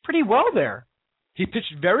pitched pretty well there. He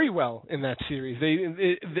pitched very well in that series.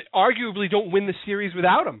 They arguably don't win the series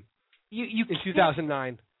without him. In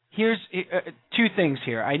 2009. Here's two things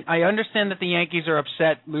here. I understand that the Yankees are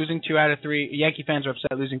upset losing 2 out of 3. Yankee fans are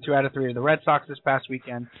upset losing 2 out of 3 to the Red Sox this past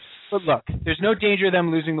weekend. But look, there's no danger of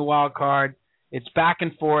them losing the wild card. It's back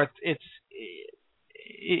and forth. It's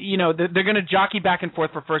they're going to jockey back and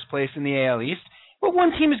forth for first place in the AL East. But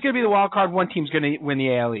one team is going to be the wild card. One team's going to win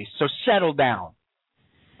the AL East. So settle down.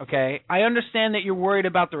 Okay? I understand that you're worried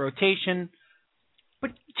about the rotation,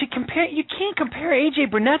 but you can't compare A.J.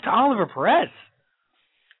 Burnett to Oliver Perez.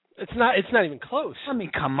 It's not even close. I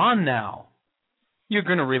mean, come on now. You're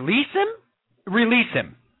going to release him? Release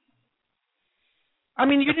him. I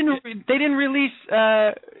mean, they didn't release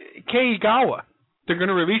Keigawa. They're going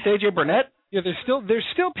to release A.J. Burnett? Yeah, they're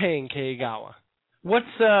still paying Keigawa. What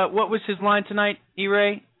was his line tonight,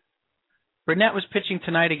 E-Ray? Burnett was pitching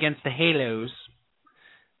tonight against the Halos.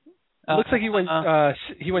 Looks like he went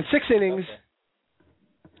 6 innings.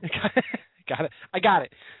 Okay. I got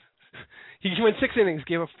it. He went 6 innings,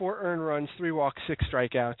 gave up 4 earned runs, 3 walks, 6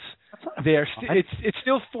 strikeouts. It's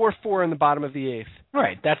still 4-4 in the bottom of the 8th.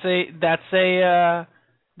 Right. That's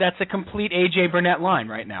a complete A.J. Burnett line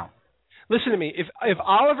right now. Listen to me. If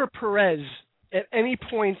Oliver Perez at any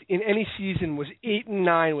point in any season was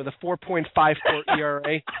 8-9 with a 4.54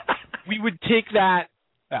 ERA, we would take that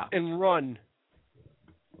and run.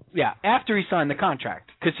 Yeah, after he signed the contract,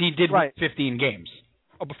 because he did win 15 games.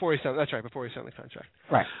 Oh, before he signed. That's right, before he signed the contract.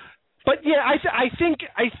 Right. But yeah, I think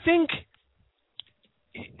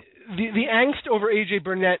the angst over A.J.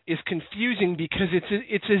 Burnett is confusing because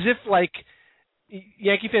it's as if like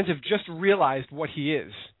Yankee fans have just realized what he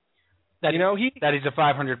is. That he's a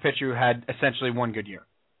 500 pitcher who had essentially one good year.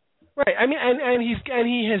 Right. I mean, and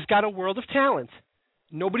he has got a world of talent.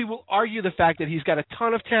 Nobody will argue the fact that he's got a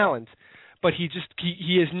ton of talent, but he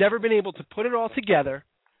has never been able to put it all together,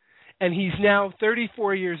 and he's now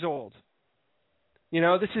 34 years old.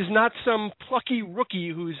 This is not some plucky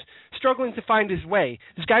rookie who's struggling to find his way.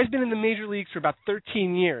 This guy's been in the major leagues for about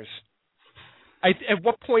 13 years. At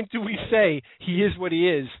what point do we say he is what he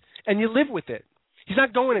is, and you live with it? He's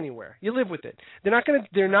not going anywhere. You live with it. They're not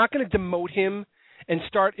gonna demote him and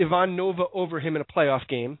start Ivan Nova over him in a playoff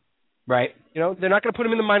game. Right. You know, they're not going to put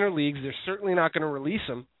him in the minor leagues. They're certainly not going to release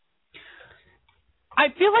him. I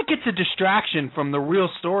feel like it's a distraction from the real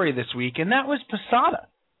story this week, and that was Posada.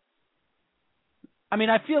 I mean,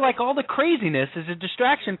 I feel like all the craziness is a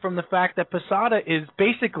distraction from the fact that Posada is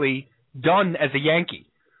basically done as a Yankee.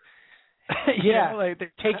 Yeah, like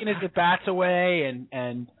they're taking his at-bats away,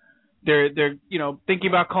 and they're thinking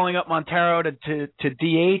about calling up Montero to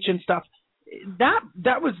DH and stuff.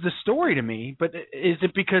 That was the story to me. But is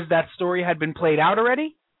it because that story had been played out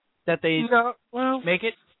already that they make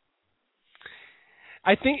it?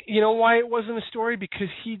 I think you know why it wasn't a story, because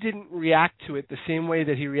he didn't react to it the same way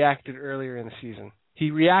that he reacted earlier in the season. He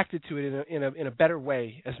reacted to it in a better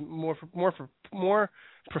way, as more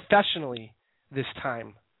professionally this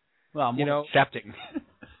time. Well, more accepting.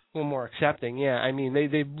 Well, more accepting. Yeah, I mean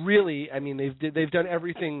they've done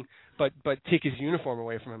everything but take his uniform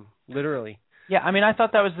away from him, literally. Yeah, I mean I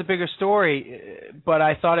thought that was the bigger story, but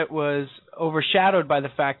I thought it was overshadowed by the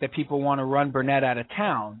fact that people want to run Burnett out of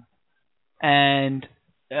town. And,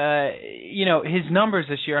 his numbers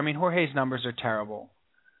this year, I mean, Jorge's numbers are terrible.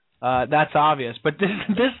 That's obvious. But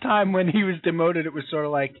this time when he was demoted, it was sort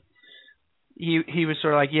of like, he was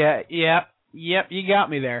sort of like, yep, you got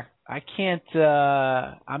me there. I can't,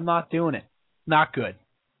 I'm not doing it. Not good.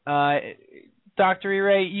 Dr.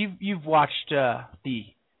 E-Ray, you've watched the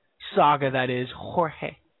saga that is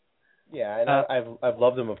Jorge. Yeah, and I've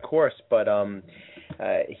loved him, of course, but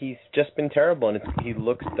he's just been terrible, and he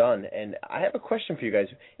looks done. And I have a question for you guys.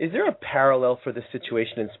 Is there a parallel for this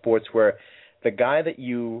situation in sports where the guy that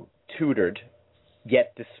you tutored,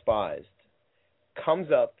 yet despised,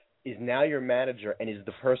 comes up, is now your manager, and is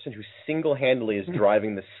the person who single-handedly is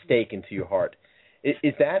driving the stake into your heart?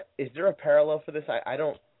 Is there a parallel for this? I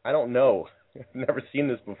don't know. I've never seen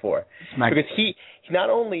this before. Because he not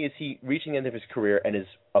only is he reaching the end of his career and is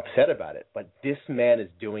upset about it, but this man is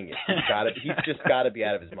doing it. He's just got to be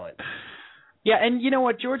out of his mind. Yeah, and you know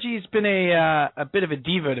what? Georgie's been a bit of a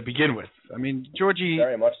diva to begin with. I mean, Georgie,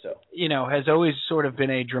 very much so. Has always sort of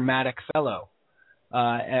been a dramatic fellow.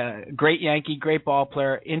 Great Yankee, great ball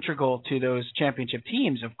player, integral to those championship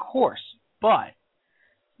teams, of course, but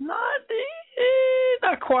not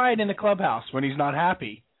quiet in the clubhouse when he's not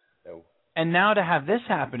happy. No. And now to have this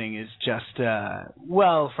happening is just,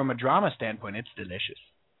 from a drama standpoint, it's delicious.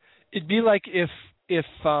 It'd be like if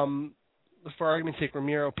for argument's sake,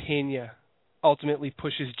 Ramiro Pena ultimately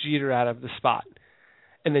pushes Jeter out of the spot,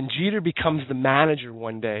 and then Jeter becomes the manager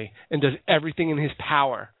one day and does everything in his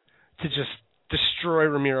power to just destroy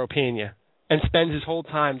Ramiro Pena and spends his whole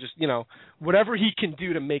time just, whatever he can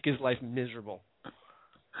do to make his life miserable.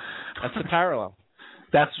 That's the parallel.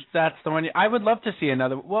 That's the one. I would love to see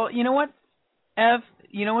another. Well, you know what, Ev?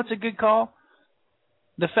 You know what's a good call?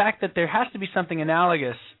 The fact that there has to be something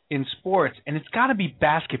analogous in sports, and it's got to be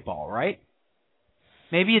basketball, right?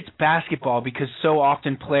 Maybe it's basketball because so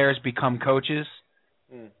often players become coaches.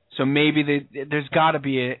 Mm. So maybe there's got to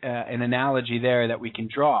be an analogy there that we can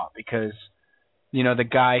draw because, the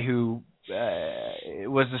guy who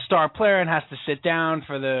was the star player and has to sit down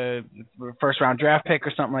for the first-round draft pick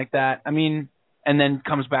or something like that. I mean, and then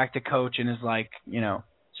comes back to coach and is like,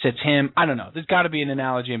 sits him. I don't know. There's got to be an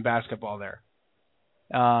analogy in basketball there.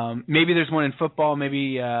 Maybe there's one in football.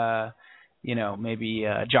 Maybe, maybe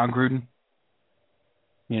John Gruden.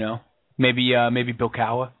 Maybe Bill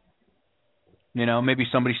Cowher. Maybe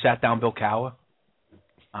somebody sat down Bill Cowher.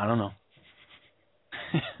 I don't know.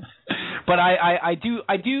 But I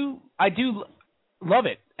do love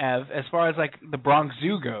it, Ev, as far as like the Bronx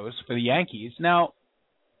Zoo goes for the Yankees. Now,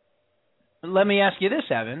 let me ask you this,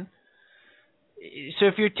 Evan. So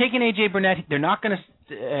if you're taking AJ Burnett, they're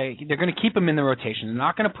going to keep him in the rotation. They're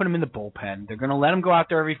not going to put him in the bullpen. They're going to let him go out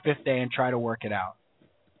there every fifth day and try to work it out.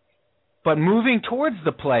 But moving towards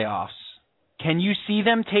the playoffs, can you see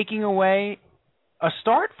them taking away a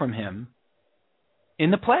start from him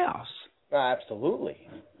in the playoffs? Absolutely.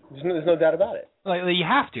 There's no doubt about it. Like, you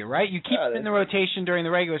have to, right? You keep him in the rotation during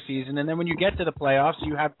the regular season, and then when you get to the playoffs,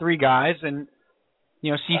 you have three guys, and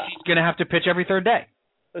CeCe's going to have to pitch every third day.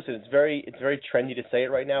 Listen, it's very trendy to say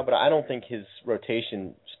it right now, but I don't think his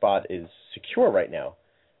rotation spot is secure right now.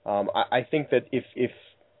 I think that if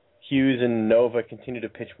Hughes and Nova continue to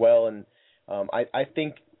pitch well, and I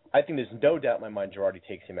think there's no doubt in my mind Girardi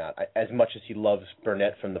takes him out. As much as he loves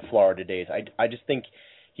Burnett from the Florida days, I just think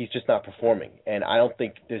he's just not performing, and I don't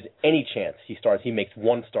think there's any chance he makes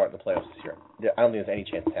one start in the playoffs this year. I don't think there's any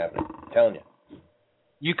chance it's happening. I'm telling you.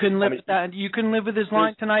 You couldn't live with that. You couldn't live with his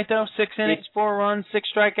line tonight, though. 6 innings, 4 runs, 6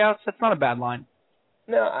 strikeouts. That's not a bad line.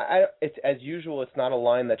 No, it's as usual. It's not a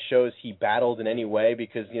line that shows he battled in any way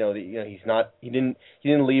because he's not. He didn't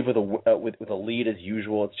leave with a lead as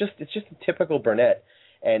usual. It's just a typical Burnett,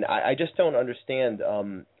 and I just don't understand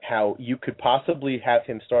how you could possibly have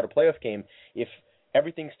him start a playoff game if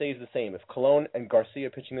everything stays the same. If Colon and Garcia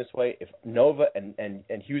pitching this way, if Nova and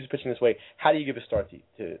Hughes pitching this way, how do you give a start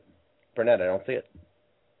to Burnett? I don't see it.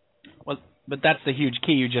 Well, but that's the huge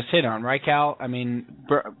key you just hit on, right, Cal? I mean,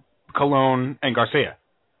 Colon and Garcia.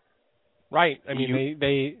 Right. I mean,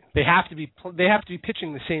 they have to be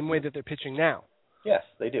pitching the same way that they're pitching now. Yes,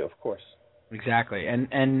 they do, of course. Exactly, and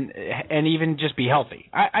even just be healthy.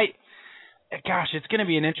 Gosh, it's going to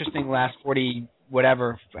be an interesting last 40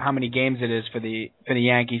 whatever, how many games it is for the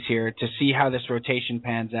Yankees here to see how this rotation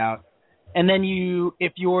pans out. And then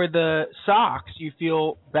if you're the Sox, you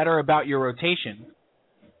feel better about your rotation,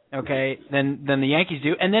 okay, than the Yankees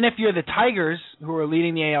do. And then if you're the Tigers, who are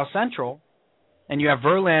leading the AL Central, and you have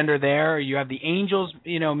Verlander there, or you have the Angels,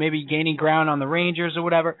 maybe gaining ground on the Rangers or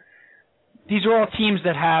whatever, these are all teams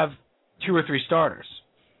that have 2 or 3 starters.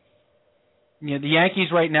 The Yankees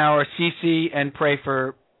right now are CC and pray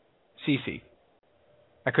for CC.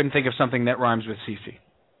 I couldn't think of something that rhymes with CC.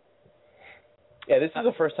 Yeah, this is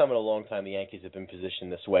the first time in a long time the Yankees have been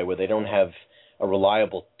positioned this way, where they don't have a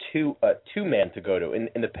reliable two-man to go to.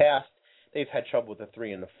 In the past, they've had trouble with the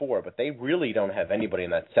 3 and the 4, but they really don't have anybody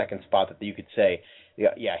in that second spot that you could say,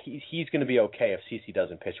 he's going to be okay if CC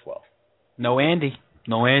doesn't pitch well. No Andy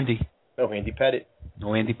Pettit.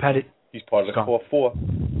 He's part of the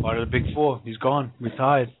 4-4. Part of the big 4. He's gone.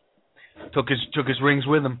 Retired. Took his rings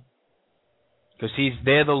with him. Because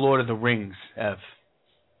they're the Lord of the Rings, Ev.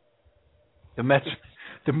 The Mets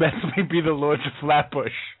may be the Lords of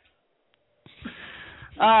Flatbush.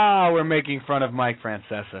 We're making fun of Mike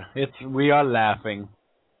Francesa. We are laughing.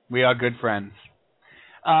 We are good friends.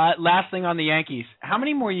 Last thing on the Yankees. How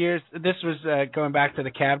many more years? This was going back to the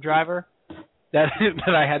cab driver that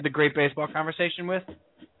I had the great baseball conversation with.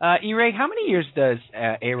 E-Ray, how many years does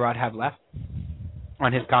A-Rod have left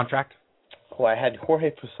on his contract? Oh, I had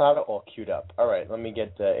Jorge Posada all queued up. All right, let me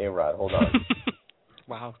get A-Rod. Hold on.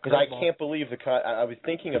 Wow. Because I can't believe I was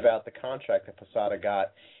thinking about the contract that Posada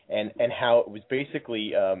got and how it was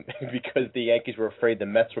basically because the Yankees were afraid the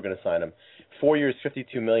Mets were going to sign him. 4 years,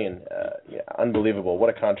 $52 million. Unbelievable. What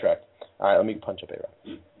a contract. All right, let me punch up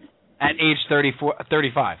A-Rod. At age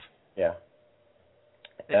 35. Yeah.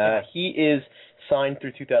 He is signed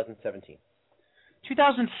through 2017.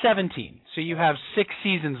 2017. So you have 6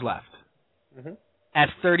 seasons left. Mm-hmm. At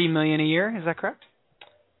 $30 million a year, is that correct?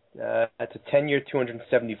 That's a 10-year,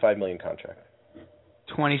 $275 million contract.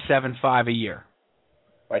 $27.5 a year.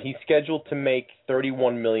 Right, he's scheduled to make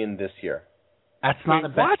 $31 million this year. That's not a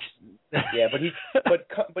bad. What? Yeah,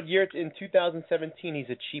 but in 2017 he's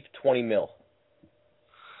a cheap $20 million.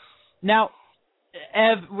 Now,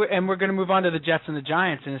 Ev, and we're going to move on to the Jets and the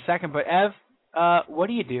Giants in a second. But Ev, what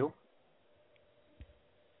do you do?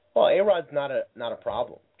 Well, A-Rod's not a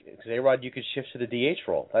problem. Because A-Rod, you could shift to the DH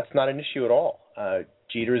role. That's not an issue at all.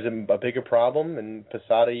 Jeter's a bigger problem, and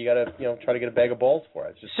Posada, you got to try to get a bag of balls for.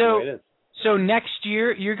 It's just the way it is. So next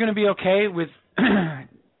year, you're going to be okay with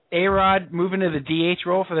A-Rod moving to the DH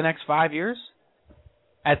role for the next 5 years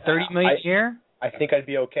at $30 million a year? I think I'd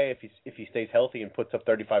be okay if he stays healthy and puts up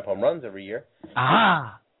 35 home runs every year.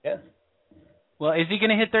 Ah. Yeah. Well, is he going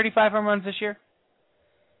to hit 35 home runs this year?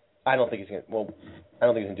 I don't think he's going to. Well, I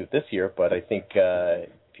don't think he's going to do it this year, but I think if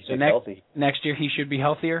he stays healthy. Next year he should be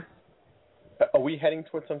healthier? Are we heading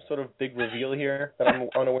towards some sort of big reveal here that I'm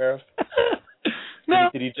unaware of? No.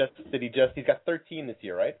 Did he just? He's got 13 this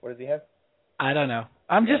year, right? What does he have? I don't know.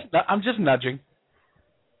 I'm just nudging.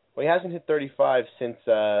 Well, he hasn't hit 35 since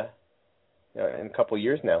in a couple of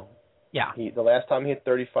years now. Yeah. The last time he hit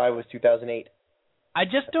 35 was 2008. I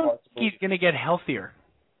just don't think he's going to get healthier.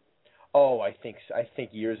 Oh, I think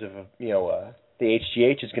years of the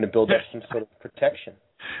HGH is going to build up some sort of protection.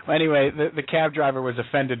 Well, anyway, the cab driver was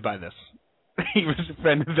offended by this. He was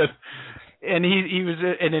offended and he was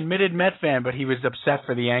an admitted Met fan, but he was upset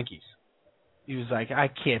for the Yankees. He was like, I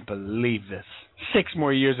can't believe this. 6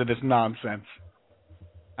 more years of this nonsense.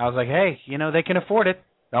 I was like, hey, they can afford it.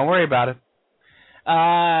 Don't worry about it.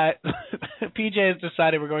 PJ has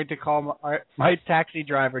decided we're going to call my taxi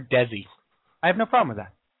driver Desi. I have no problem with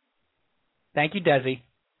that. Thank you, Desi.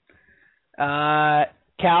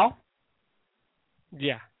 Cal?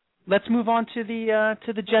 Yeah. Let's move on to the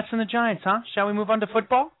Jets and the Giants, huh? Shall we move on to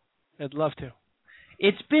football? I'd love to.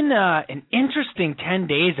 It's been an interesting 10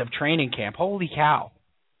 days of training camp. Holy cow.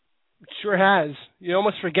 It sure has. You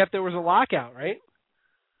almost forget there was a lockout, right?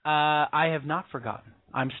 I have not forgotten.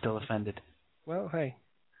 I'm still offended. Well, hey.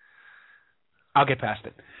 I'll get past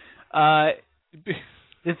it.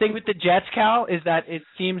 The thing with the Jets, Cal, is that it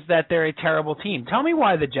seems that they're a terrible team. Tell me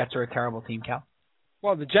why the Jets are a terrible team, Cal.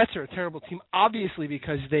 Well, the Jets are a terrible team, obviously,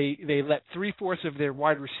 because they let 3/4 of their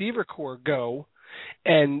wide receiver core go,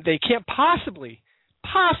 and they can't possibly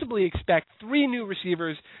expect 3 new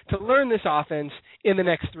receivers to learn this offense in the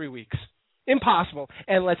next 3 weeks. Impossible.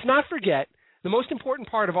 And let's not forget, the most important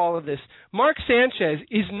part of all of this, Mark Sanchez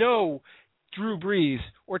is no Drew Brees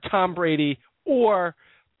or Tom Brady or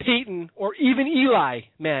Peyton or even Eli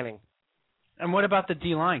Manning. And what about the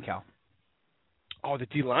D-line, Cal? Oh, the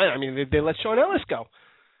D-line. I mean, they let Sean Ellis go.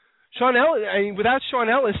 Without Sean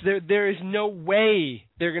Ellis, there is no way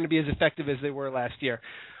they're going to be as effective as they were last year.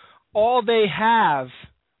 All they have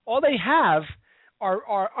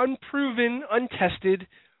are unproven, untested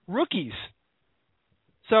rookies.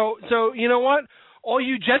 So you know what? All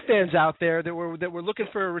you Jet fans out there that were looking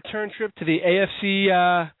for a return trip to the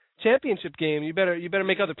AFC championship game, you better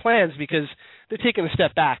make other plans because they're taking a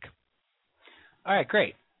step back. All right,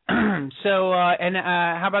 great. So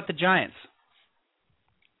how about the Giants?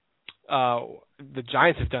 The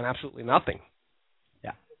Giants have done absolutely nothing.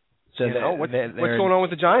 Yeah. So what's going on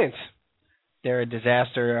with the Giants? They're a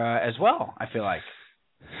disaster as well, I feel like.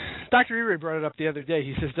 Dr. Ere brought it up the other day.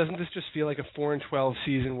 He says, doesn't this just feel like a 4-12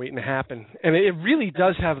 season waiting to happen? And it really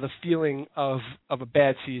does have the feeling of a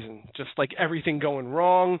bad season, just like everything going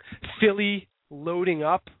wrong. Philly loading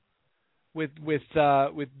up with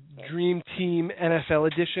Dream Team NFL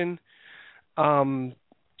edition.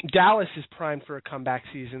 Dallas is primed for a comeback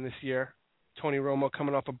season this year. Tony Romo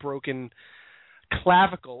coming off a broken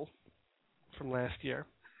clavicle from last year.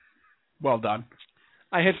 Well done.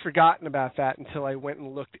 I had forgotten about that until I went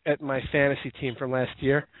and looked at my fantasy team from last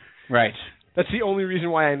year. Right. That's the only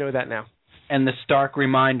reason why I know that now. And the stark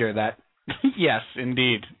reminder that, yes,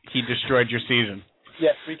 indeed, he destroyed your season.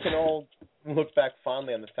 Yes, we can all look back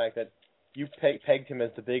fondly on the fact that you pegged him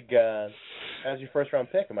as the big, as your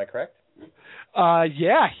first-round pick. Am I correct?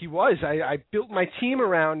 Yeah, he was. I built my team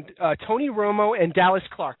around Tony Romo and Dallas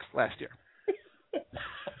Clark last year.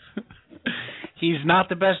 He's not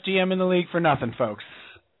the best GM in the league for nothing, folks.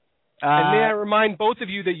 And may I remind both of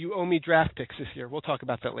you that you owe me draft picks this year. We'll talk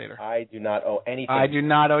about that later. I do not owe anything. I do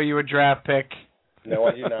not owe you a draft pick. No,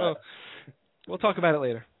 I do not. We'll talk about it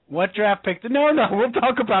later. What draft pick? No, we'll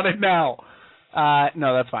talk about it now.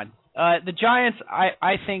 No, that's fine. The Giants,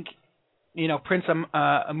 I think, Prince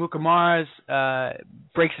Amukamara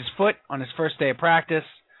breaks his foot on his first day of practice.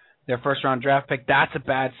 Their first-round draft pick, that's a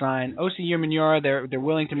bad sign. Osi Umenyiora, they're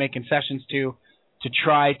willing to make concessions to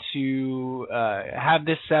try to have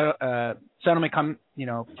this settlement come,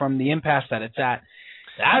 from the impasse that it's at.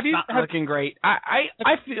 That's not looking great.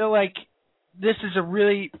 I feel like this is a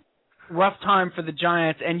really rough time for the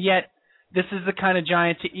Giants, and yet this is the kind of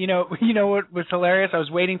Giants. You know what was hilarious? I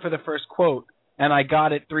was waiting for the first quote, and I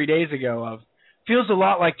got it 3 days ago. Of feels a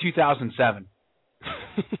lot like 2007.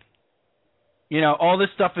 All this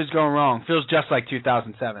stuff is going wrong. Feels just like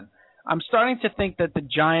 2007. I'm starting to think that the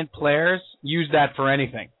Giant players use that for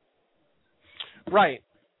anything. Right.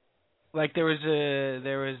 Like there was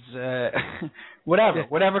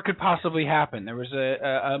whatever could possibly happen. There was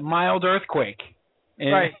a mild earthquake.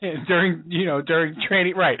 Right. during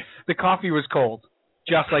training. Right. The coffee was cold,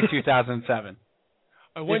 just like 2007.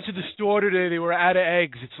 I went to the store today. They were out of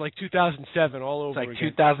eggs. It's like 2007 all over again. It's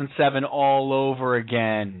like 2007 all over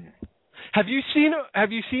again. Have you seen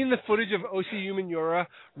the footage of Osi Umenyiora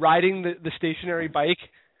riding the stationary bike?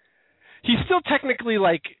 He's still technically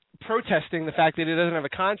protesting the fact that he doesn't have a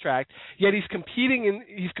contract, yet he's competing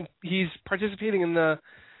he's participating in the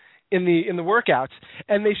workouts,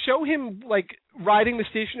 and they show him riding the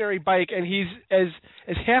stationary bike, and he's as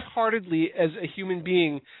half-heartedly as a human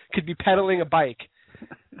being could be pedaling a bike.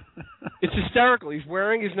 It's hysterical. He's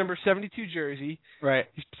wearing his number 72 jersey, right?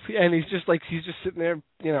 And he's just sitting there,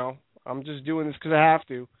 I'm just doing this because I have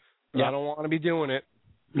to. Yeah. I don't want to be doing it.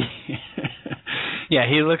 Yeah,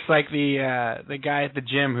 he looks like the guy at the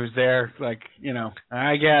gym who's there,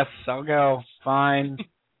 I guess I'll go. Fine.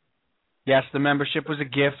 Yes, the membership was a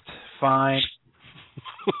gift. Fine.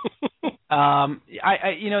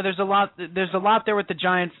 There's a lot there with the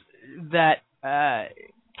Giants that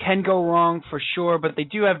can go wrong for sure, but they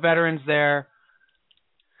do have veterans there.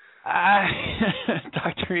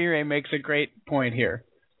 Dr. Ere makes a great point here.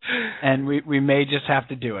 And we may just have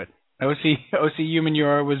to do it. Osi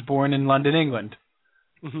Umenyiora was born in London, England.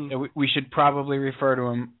 Mm-hmm. We should probably refer to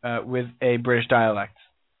him with a British dialect.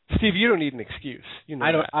 Steve, you don't need an excuse.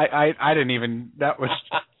 I don't. I didn't even. That was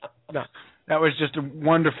no. That was just a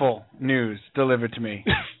wonderful news delivered to me.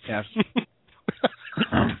 Yes.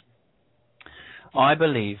 I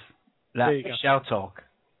believe that we shall talk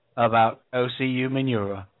about OCU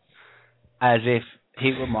Manura as if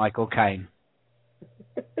he were Michael Caine.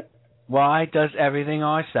 Why does everything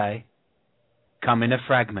I say come in a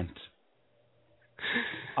fragment?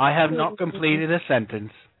 I have not completed a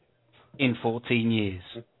sentence in 14 years.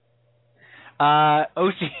 God,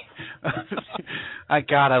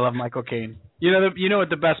 I love Michael Caine. You know what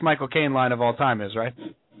the best Michael Caine line of all time is, right?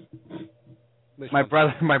 My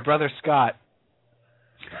brother Scott.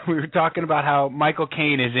 We were talking about how Michael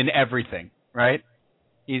Caine is in everything, right?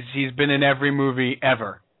 He's been in every movie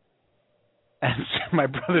ever. And my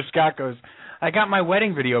brother Scott goes, I got my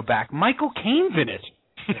wedding video back. Michael Caine's in it.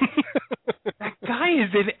 That guy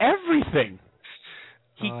is in everything.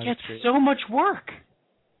 He gets so much work.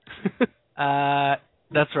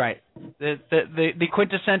 That's right. The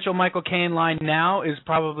quintessential Michael Caine line now is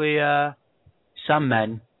probably some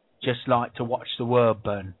men just like to watch the world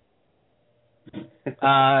burn.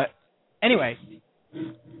 Anyway.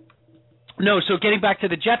 No, so getting back to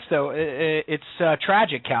the Jets, though, it's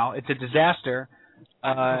tragic, Cal. It's a disaster.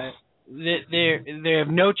 They have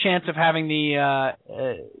no chance of having the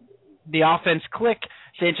offense click.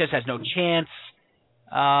 Sanchez has no chance.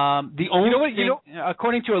 The only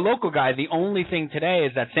according to a local guy, the only thing today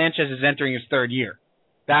is that Sanchez is entering his third year.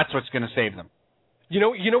 That's what's going to save them. You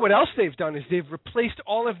know what else they've done is they've replaced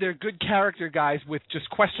all of their good character guys with just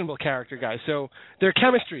questionable character guys. So their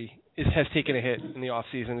chemistry has taken a hit in the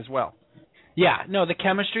offseason as well. Yeah, no, the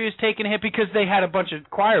chemistry has taken a hit because they had a bunch of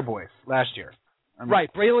choir boys last year.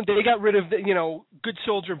 Right, Braylon. They got rid of good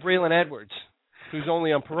soldier Braylon Edwards, who's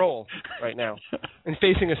only on parole right now and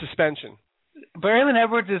facing a suspension. Braylon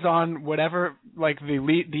Edwards is on whatever, like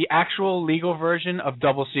the actual legal version of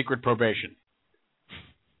double secret probation.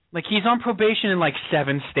 Like he's on probation in like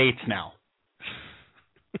 7 states now.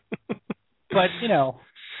 But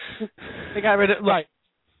they got rid of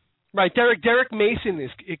Right, Derek Mason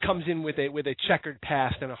comes in with a checkered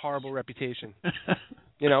past and a horrible reputation.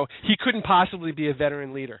 He couldn't possibly be a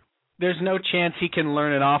veteran leader. There's no chance he can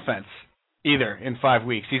learn an offense either in 5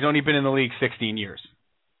 weeks. He's only been in the league 16 years.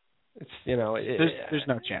 There's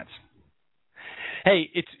no chance. Hey,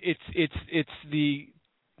 it's the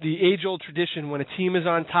age-old tradition. When a team is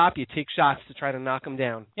on top, you take shots to try to knock them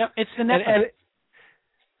down. Yep, it's the narrative.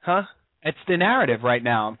 It's the narrative right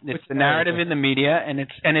now. It's the narrative in the media, and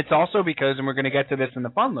it's also because, and we're going to get to this in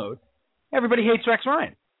the fun load, everybody hates Rex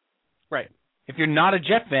Ryan. Right. If you're not a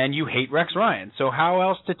Jet fan, you hate Rex Ryan. So how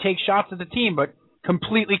else to take shots at the team but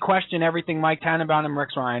completely question everything Mike Tannenbaum and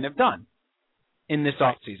Rex Ryan have done in this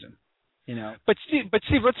offseason? But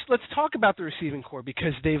Steve, let's talk about the receiving core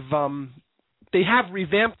because they have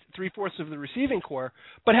revamped 3/4 of the receiving core,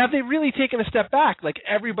 but have they really taken a step back like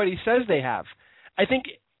everybody says they have? I think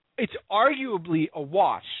it's arguably a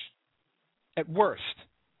wash at worst,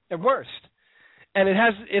 and it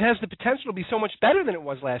has the potential to be so much better than it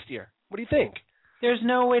was last year. What do you think? There's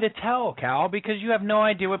no way to tell, Cal, because you have no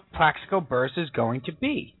idea what Plaxico Burress is going to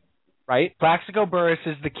be. Right? Plaxico Burress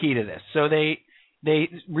is the key to this. So they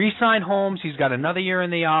re-sign Holmes. He's got another year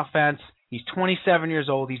in the offense. He's 27 years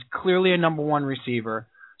old. He's clearly a number one receiver.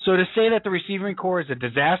 So to say that the receiving core is a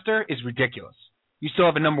disaster is ridiculous. You still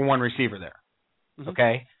have a number one receiver there. Mm-hmm.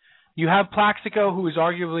 Okay? You have Plaxico, who is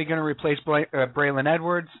arguably going to replace Braylon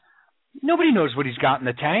Edwards. Nobody knows what he's got in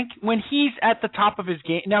the tank. When he's at the top of his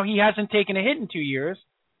game, now he hasn't taken a hit in 2 years,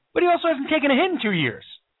 but he also hasn't taken a hit in 2 years.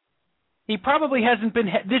 He probably hasn't been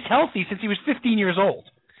this healthy since he was 15 years old.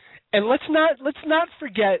 And let's not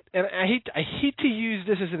forget, and I hate to use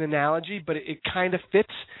this as an analogy, but it kind of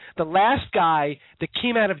fits. The last guy that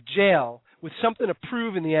came out of jail with something to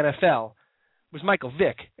prove in the NFL was Michael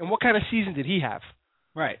Vick. And what kind of season did he have?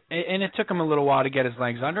 Right, and it took him a little while to get his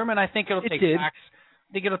legs under him, and I think it'll take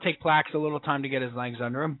Plax a little time to get his legs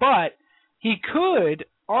under him, but he could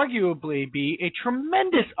arguably be a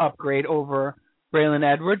tremendous upgrade over Braylon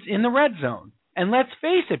Edwards in the red zone. And let's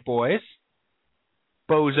face it, boys,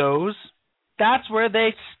 bozos, that's where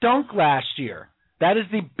they stunk last year. That is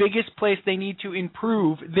the biggest place they need to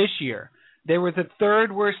improve this year. They were the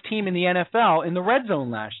third worst team in the NFL in the red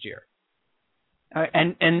zone last year.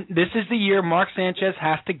 And this is the year Mark Sanchez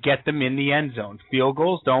has to get them in the end zone. Field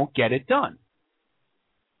goals don't get it done.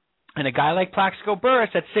 And a guy like Plaxico Burress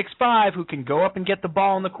at 6'5", who can go up and get the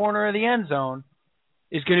ball in the corner of the end zone,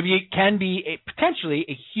 can be potentially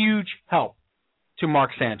a huge help to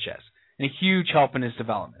Mark Sanchez and a huge help in his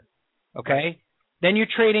development. Okay, then you're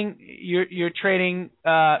trading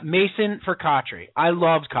Mason for Cotry. I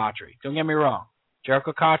loved Cotry. Don't get me wrong.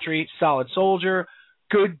 Jericho Cotry, solid soldier,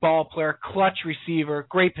 good ball player, clutch receiver,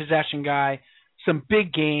 great possession guy, some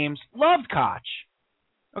big games. Loved Koch.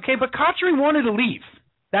 Okay, but Kochry wanted to leave.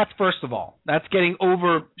 That's first of all. That's getting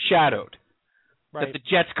overshadowed. Right. That the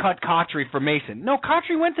Jets cut Kochry for Mason. No,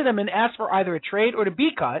 Kochry went to them and asked for either a trade or to be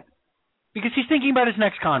cut because he's thinking about his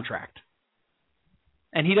next contract.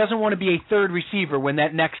 And he doesn't want to be a third receiver when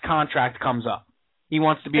that next contract comes up. He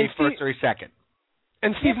wants to be a first or a second.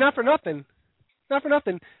 And Steve, not for nothing,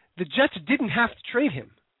 the Jets didn't have to trade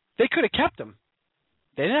him. They could have kept him.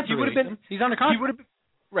 They didn't have to release him. He's on a contract.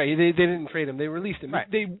 Right, they didn't trade him. They released him. Right.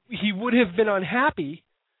 He would have been unhappy,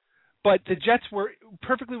 but the Jets were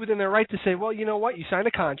perfectly within their right to say, well, you know what? You signed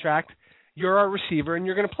a contract. You're our receiver, and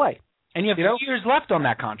you're going to play. And you have 2 years left on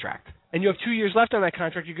that contract. And you have 2 years left on that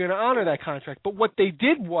contract. You're going to honor that contract. But what they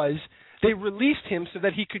did was they released him so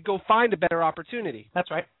that he could go find a better opportunity.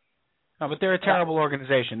 That's right. No, but they're a terrible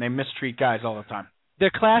organization. They mistreat guys all the time.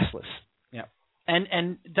 They're classless. Yeah.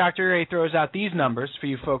 And Dr. Ray throws out these numbers for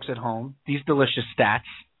you folks at home, these delicious stats.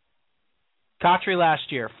 Kochry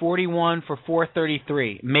last year, 41 for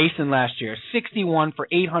 433. Mason last year, 61 for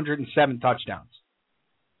 807 touchdowns.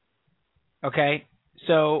 Okay?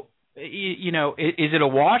 So, you know, is it a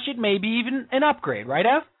wash? It may be even an upgrade, right,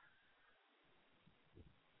 Ev?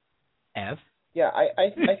 Ev? Yeah, I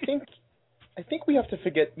think we have to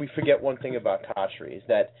forget one thing about Kochry is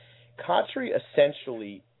that Kochry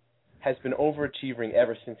essentially has been overachieving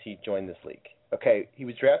ever since he joined this league. Okay, he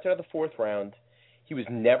was drafted out of the 4th round. He was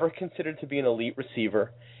never considered to be an elite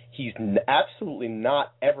receiver. He's absolutely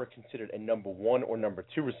not ever considered a number 1 or number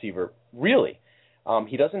 2 receiver, really.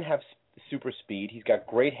 He doesn't have super speed. He's got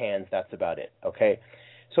great hands. That's about it, okay?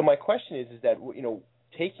 So my question is that, you know,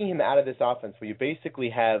 taking him out of this offense where you basically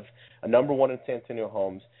have a number 1 in Santonio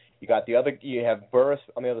Holmes, you have Burris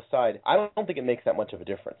on the other side. I don't think it makes that much of a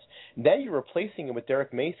difference. Then you're replacing him with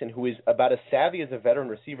Derek Mason, who is about as savvy as a veteran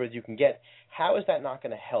receiver as you can get. How is that not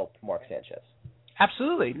going to help Mark Sanchez?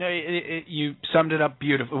 Absolutely. No, you summed it up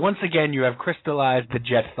beautifully. Once again, you have crystallized the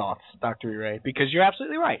Jet thoughts, Dr. Ray, because you're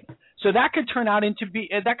absolutely right. So that could turn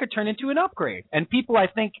into an upgrade. And people, I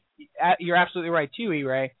think, you're absolutely right too,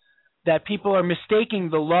 E-Ray, that people are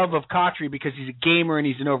mistaking the love of Kochry because he's a gamer and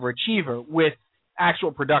he's an overachiever with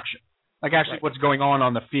actual production, like actually what's going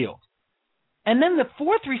on the field. And then the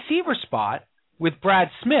 4th receiver spot with Brad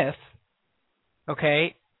Smith,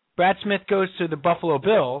 okay, Brad Smith goes to the Buffalo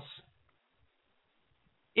Bills,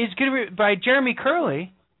 is going to be by Jeremy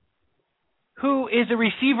Curley, who is a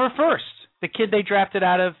receiver first, the kid they drafted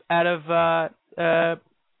out of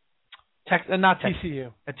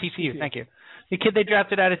TCU. TCU, thank you. The kid they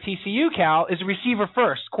drafted out of TCU, Cal, is a receiver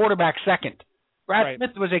first, quarterback second. Brad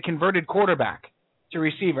Smith was a converted quarterback to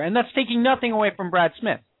receiver, and that's taking nothing away from Brad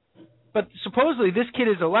Smith. But supposedly this kid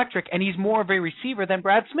is electric, and he's more of a receiver than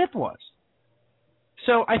Brad Smith was.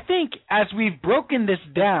 So I think as we've broken this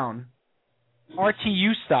down,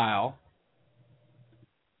 RTU style,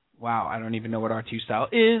 wow, I don't even know what RTU style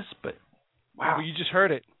is, but wow. Well, you just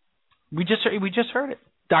heard it. We just heard it.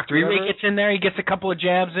 Dr. Ray gets in there, he gets a couple of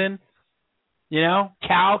jabs in. You know,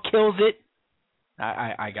 Cal kills it.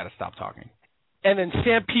 I got to stop talking. And then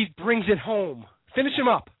Stampede brings it home. Finish him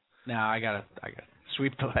up. No, I gotta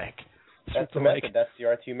sweep the leg. That's the method. That's the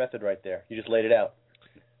RTU method right there. You just laid it out.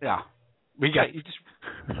 Yeah, we got you.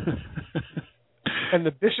 And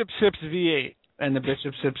the Bishop sips V8. And the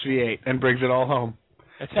Bishop sips V8 and brings it all home.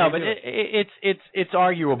 No, but it's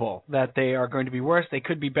arguable that they are going to be worse. They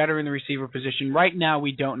could be better in the receiver position. Right now,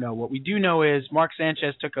 we don't know. What we do know is Mark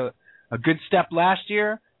Sanchez took a good step last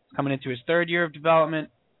year, coming into his 3rd year of development.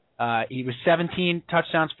 He was 17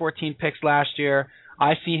 touchdowns, 14 picks last year.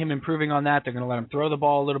 I see him improving on that. They're going to let him throw the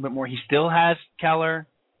ball a little bit more. He still has Keller.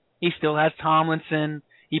 He still has Tomlinson.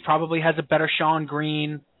 He probably has a better Sean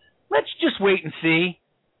Green. Let's just wait and see.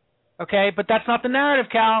 Okay, but that's not the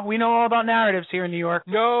narrative, Cal. We know all about narratives here in New York.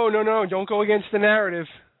 No. Don't go against the narrative.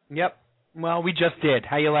 Yep. Well, we just did.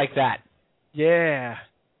 How you like that? Yeah.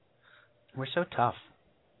 We're so tough.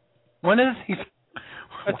 One of the things...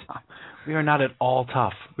 Wow. We are not at all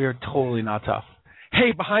tough. We are totally not tough.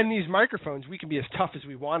 Hey, behind these microphones, we can be as tough as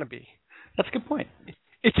we want to be. That's a good point.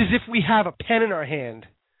 It's as if we have a pen in our hand.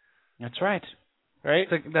 That's right. Right?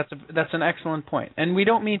 That's an excellent point. And we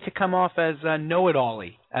don't mean to come off as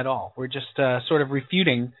know-it-all-y at all. We're just sort of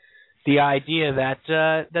refuting the idea that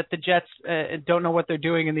the Jets don't know what they're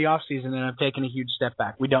doing in the offseason and have taken a huge step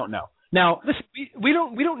back. We don't know. Now, listen, we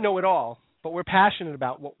don't know it all, but we're passionate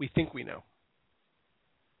about what we think we know.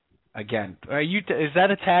 Again, is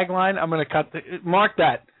that a tagline? I'm going to cut. Mark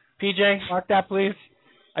that. PJ, mark that, please.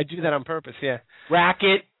 I do that on purpose, yeah.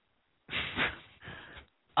 Racket.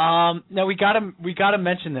 No, we gotta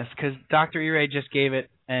mention this because Dr. Ire just gave it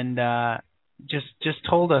and just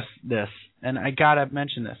told us this, and I gotta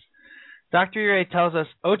mention this. Dr. Ire tells us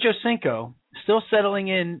Ocho Cinco, still settling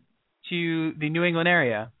in to the New England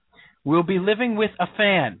area, will be living with a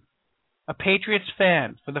fan, a Patriots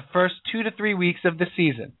fan, for the first 2 to 3 weeks of the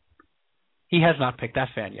season. He has not picked that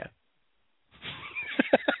fan yet.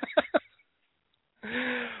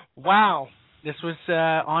 Wow. This was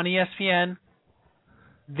on ESPN.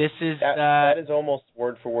 This is that is almost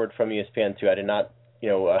word for word from ESPN too. I did not,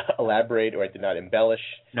 elaborate, or I did not embellish.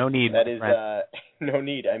 No need. That is no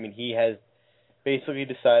need. I mean, he has basically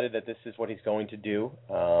decided that this is what he's going to do,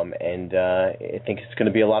 and I think it's going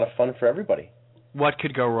to be a lot of fun for everybody. What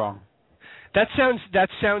could go wrong? That sounds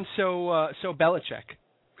so Belichick.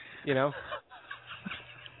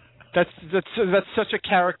 That's such a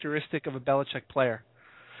characteristic of a Belichick player,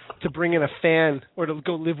 to bring in a fan or to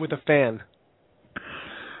go live with a fan.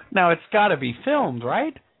 Now, it's got to be filmed,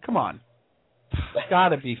 right? Come on. It's got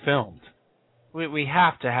to be filmed. We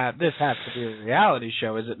have to have, this has to be a reality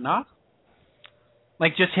show, is it not?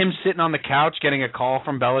 Like just him sitting on the couch getting a call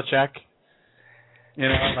from Belichick.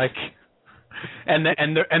 And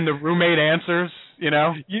the roommate answers, You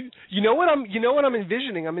know what I'm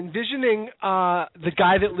envisioning? I'm envisioning the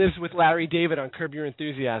guy that lives with Larry David on Curb Your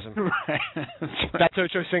Enthusiasm. Right. That's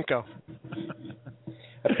Ocho Cinco.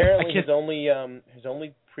 Apparently, his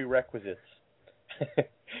only prerequisites is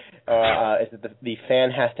that the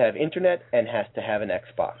fan has to have internet and has to have an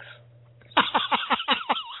Xbox.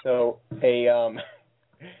 So a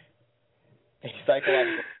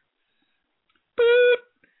psychological. Boop.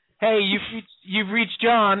 Hey, you've reached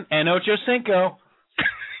John and Ocho Cinco.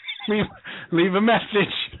 Leave a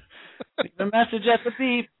message. Leave a message at the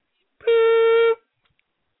beep. Boop.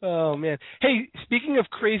 Oh, man. Hey, speaking of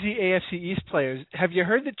crazy AFC East players, have you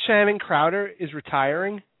heard that Channing Crowder is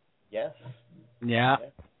retiring? Yes. Yeah.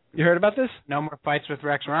 You heard about this? No more fights with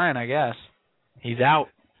Rex Ryan, I guess. He's out.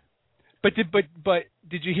 But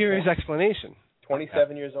did you hear his explanation?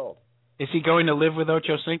 27 years old. Is he going to live with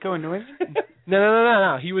Ocho Cinco in New England?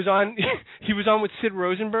 No. He was on with Sid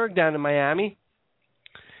Rosenberg down in Miami.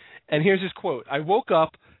 And here's his quote. I woke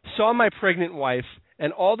up, saw my pregnant wife,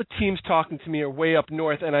 and all the teams talking to me are way up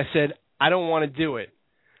north, and I said, I don't want to do it.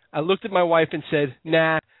 I looked at my wife and said,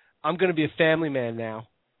 nah, I'm going to be a family man now.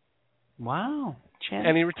 Wow.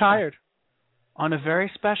 And he retired. On a very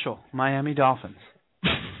special Miami Dolphins.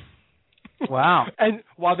 Wow. And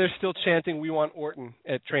while they're still chanting, we want Orton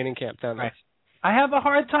at training camp down there. Right. I have a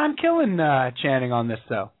hard time killing Channing on this,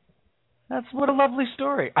 though. That's what a lovely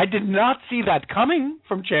story. I did not see that coming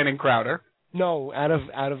from Channing Crowder. No, out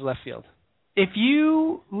of left field. If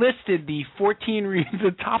you listed the 14 reasons,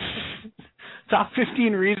 the top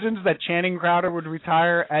 15 reasons that Channing Crowder would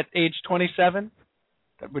retire at age 27,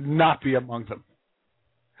 that would not be among them.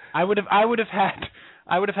 I would have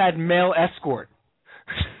had male escort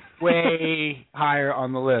way higher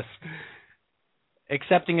on the list.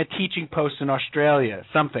 Accepting a teaching post in Australia,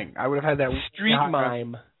 something. I would have had that street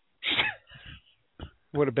mime.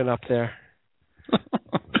 Would have been up there.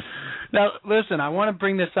 Now, listen, I want to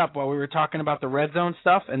bring this up while we were talking about the red zone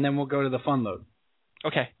stuff, and then we'll go to the fun load.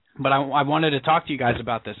 Okay. But I wanted to talk to you guys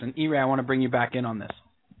about this, and E-Ray, I want to bring you back in on this.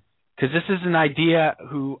 Because this is an idea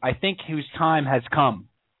whose time has come.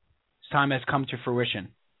 His time has come to fruition.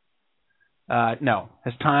 No,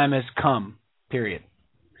 his time has come, period.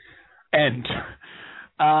 And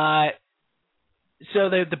so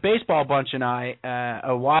the baseball bunch and I,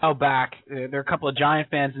 a while back, there are a couple of Giant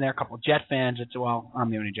fans in there, a couple of Jet fans.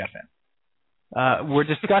 I'm the only Jet fan. We're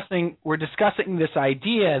discussing this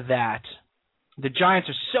idea that the Giants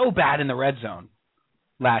are so bad in the red zone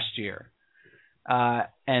last year,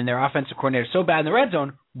 and their offensive coordinator is so bad in the red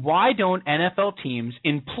zone. Why don't NFL teams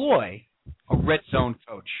employ a red zone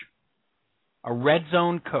coach? A red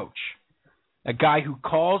zone coach, a guy who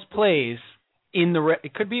calls plays in the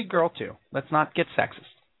it could be a girl too. Let's not get sexist.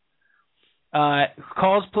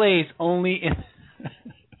 Calls plays only in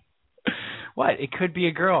what? It could be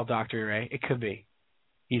a girl, Dr. Ray. It could be.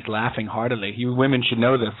 He's laughing heartily. You women should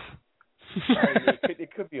know this.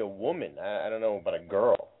 It could be a woman. I don't know about a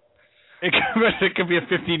girl. It could be a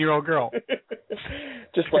 15-year-old girl.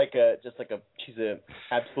 just like she's an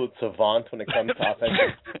absolute savant when it comes to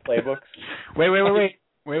offensive playbooks.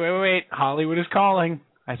 Wait. Hollywood is calling.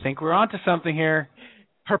 I think we're onto something here.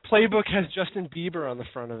 Her playbook has Justin Bieber on the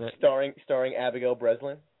front of it. Starring Abigail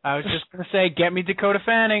Breslin. I was just going to say, get me Dakota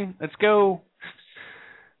Fanning. Let's go.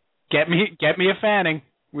 Get me a Fanning.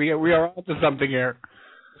 We are onto something here.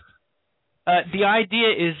 The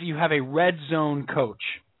idea is you have a red zone coach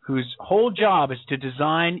whose whole job is to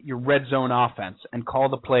design your red zone offense and call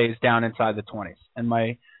the plays down inside the 20s. And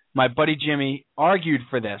my buddy Jimmy argued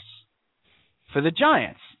for this for the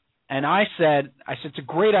Giants. And I said it's a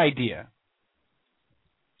great idea,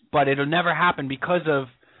 but it'll never happen because of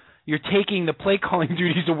you're taking the play calling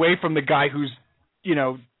duties away from the guy whose,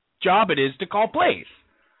 job it is to call plays.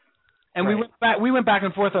 And right. we went back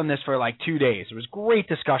and forth on this for like 2 days. It was great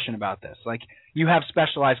discussion about this. Like, you have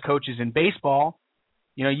specialized coaches in baseball.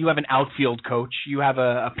 You have an outfield coach. You have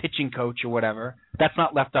a pitching coach or whatever. That's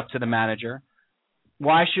not left up to the manager.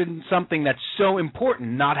 Why shouldn't something that's so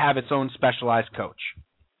important not have its own specialized coach?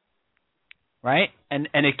 Right? And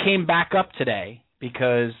it came back up today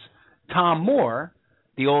because Tom Moore,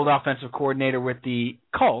 the old offensive coordinator with the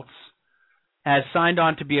Colts, has signed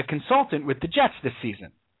on to be a consultant with the Jets this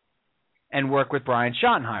season and work with Brian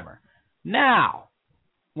Schottenheimer. Now,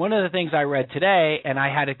 one of the things I read today, and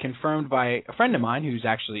I had it confirmed by a friend of mine who's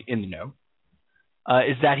actually in the know,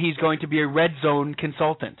 is that he's going to be a red zone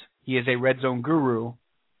consultant. He is a red zone guru,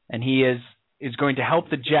 and he is going to help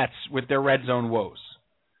the Jets with their red zone woes.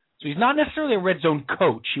 So he's not necessarily a red zone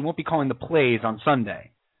coach. He won't be calling the plays on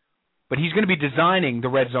Sunday. But he's going to be designing the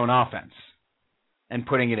red zone offense and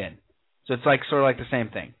putting it in. So it's sort of like the same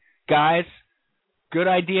thing. Guys, good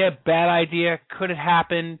idea, bad idea, could it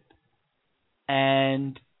happen?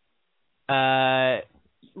 And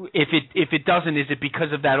if it doesn't, is it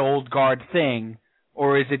because of that old guard thing,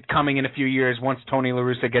 or is it coming in a few years once Tony La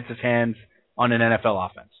Russa gets his hands on an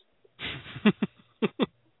NFL offense?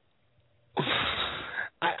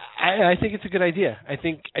 I think it's a good idea. I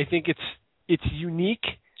think it's unique.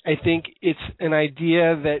 I think it's an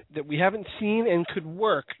idea that we haven't seen and could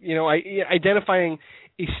work. Identifying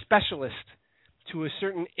a specialist to a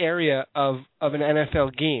certain area of an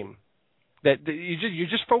NFL game. That you're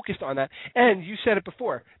just focused on that. And you said it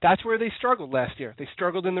before. That's where they struggled last year. They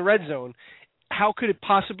struggled in the red zone. How could it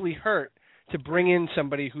possibly hurt to bring in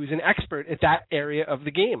somebody who's an expert at that area of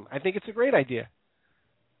the game? I think it's a great idea.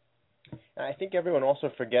 I think everyone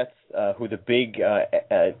also forgets who the big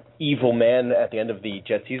evil man at the end of the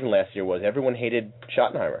Jet season last year was. Everyone hated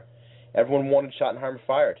Schottenheimer. Everyone wanted Schottenheimer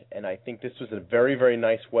fired. And I think this was a very, very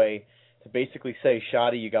nice way to basically say,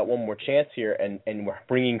 Schotty, you got one more chance here, and we're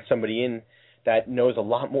bringing somebody in that knows a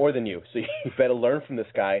lot more than you. So you better learn from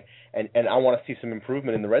this guy, and I want to see some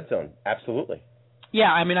improvement in the red zone. Absolutely.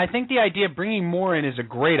 Yeah, I think the idea of bringing more in is a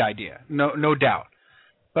great idea, no doubt.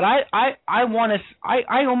 But I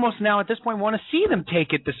almost now at this point want to see them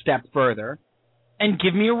take it the step further and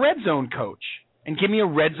give me a red zone coach and give me a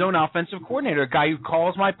red zone offensive coordinator, a guy who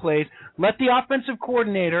calls my plays. Let the offensive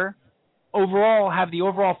coordinator overall have the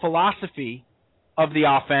overall philosophy of the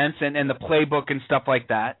offense and the playbook and stuff like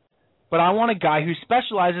that. But I want a guy who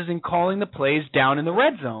specializes in calling the plays down in the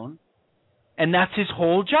red zone, and that's his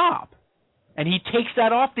whole job. And he takes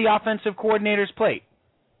that off the offensive coordinator's plate.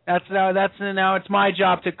 Now it's my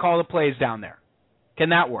job to call the plays down there. Can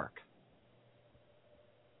that work?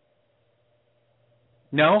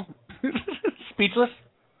 No? Speechless?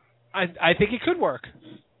 I think it could work.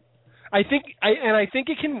 I think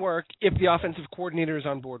it can work if the offensive coordinator is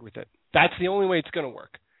on board with it. That's the only way it's going to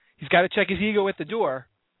work. He's got to check his ego at the door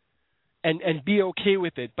and be okay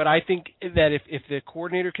with it. But I think that if the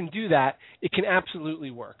coordinator can do that, it can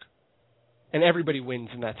absolutely work. And everybody wins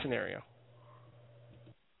in that scenario.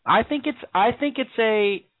 I think it's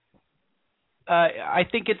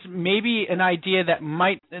maybe an idea that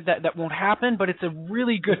won't happen, but it's a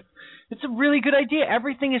really good idea.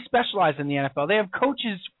 Everything is specialized in the NFL. They have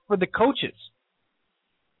coaches for the coaches.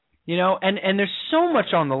 And there's so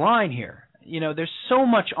much on the line here. There's so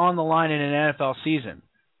much on the line in an NFL season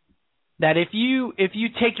that if you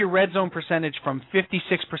take your red zone percentage from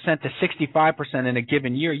 56% to 65% in a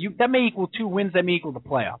given year, that may equal 2 wins, that may equal the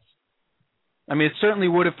playoffs. It certainly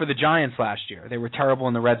would have for the Giants last year. They were terrible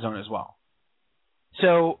in the red zone as well.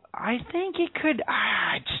 So I think it could.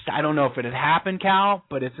 I don't know if it had happened, Cal,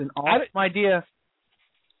 but it's an awesome idea.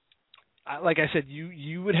 Like I said,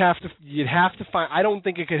 you'd have to find. I don't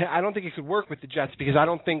think it could work with the Jets because I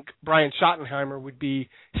don't think Brian Schottenheimer would be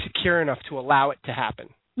secure enough to allow it to happen.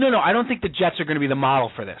 No, I don't think the Jets are going to be the model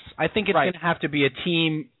for this. I think it's going to have to be a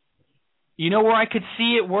team. You know where I could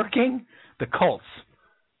see it working? The Colts.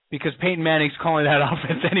 Because Peyton Manning's calling that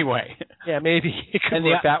offense anyway. Yeah, maybe it could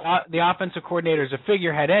work that way. The offensive coordinator is a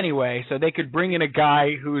figurehead anyway, so they could bring in a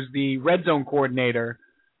guy who's the red zone coordinator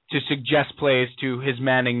to suggest plays to his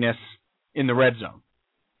Manningness in the red zone.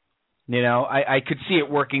 I could see it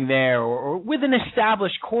working there, or with an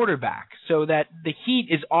established quarterback, so that the heat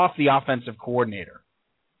is off the offensive coordinator.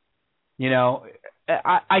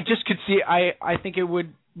 I just could see. I think it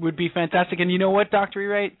would would be fantastic. And you know what, Dr.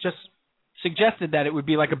 E-Ray just suggested that it would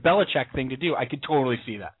be like a Belichick thing to do. I could totally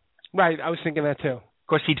see that. Right, I was thinking that too. Of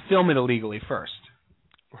course, he'd film it illegally first.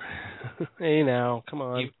 Hey, now, come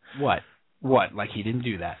on. What? Like he didn't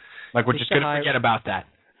do that? Like we're just going to forget about that?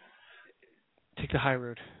 Take the high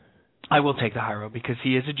road. I will take the high road because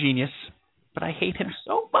he is a genius, but I hate him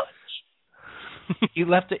so much. He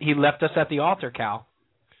left us at the altar, Cal.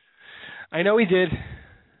 I know he did.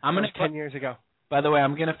 I'm going to 10 years ago. By the way,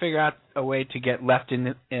 I'm going to figure out a way to get left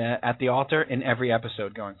in at the altar in every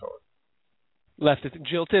episode going forward. Left it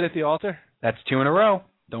jilted at the altar? That's 2 in a row.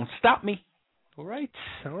 Don't stop me. All right.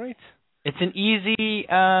 It's an easy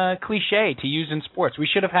cliche to use in sports. We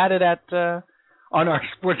should have had it on our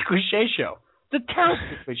sports cliche show. It's a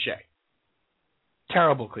terrible cliche.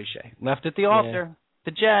 Terrible cliche. Left at the altar. Yeah.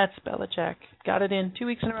 The Jets, Belichick, got it in 2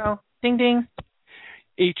 weeks in a row. Ding, ding.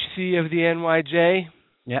 HC of the NYJ.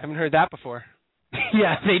 Yeah. Haven't heard that before.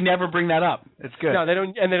 Yeah, they never bring that up. It's good. No, they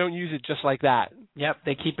don't, and they don't use it just like that. Yep,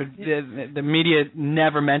 they keep it. The media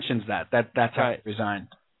never mentions that. That's how it resigned.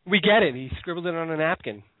 We get it. He scribbled it on a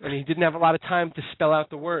napkin, and he didn't have a lot of time to spell out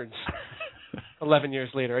the words. 11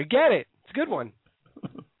 years later, I get it. It's a good one.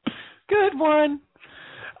 Good one.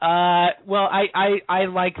 Well, I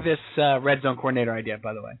like this red zone coordinator idea.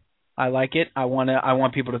 By the way, I like it. I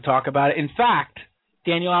want people to talk about it. In fact,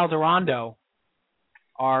 Daniel Alderondo,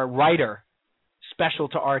 our writer, special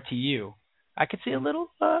to RTU, I could see a little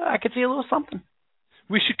something.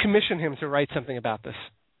 We should commission him to write something about this.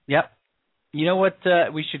 Yep. You know what?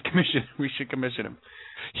 We should commission him.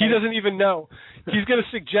 He doesn't even know. He's going to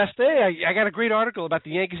suggest, hey, I got a great article about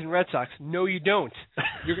the Yankees and Red Sox. No, you don't.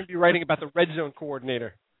 You're going to be writing about the red zone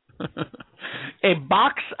coordinator. A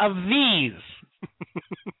box of these.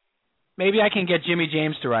 Maybe I can get Jimmy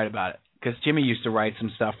James to write about it because Jimmy used to write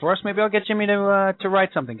some stuff for us. Maybe I'll get Jimmy to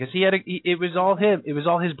write something because it was all him. It was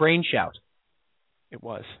all his brain shout. It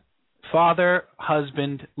was. Father,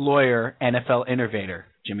 husband, lawyer, NFL innovator,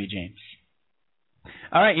 Jimmy James.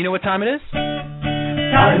 All right, you know what time it is?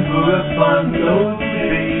 Time for a fun load,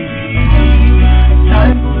 baby.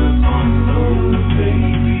 Time for a fun load,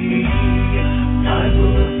 baby. Time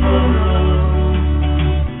for a fun load.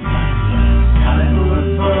 Time for a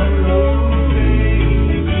fun load,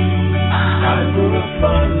 baby. Time for a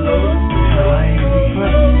fun load, baby. Time for a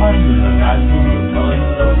fun load, baby.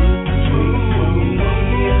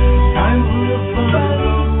 Time for a fun load.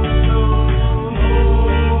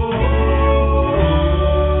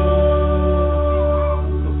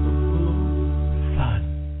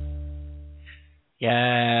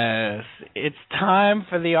 Yes, it's time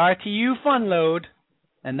for the RTU Fun Load,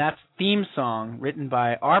 and that's theme song written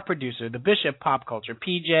by our producer, the Bishop Pop Culture,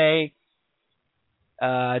 PJ.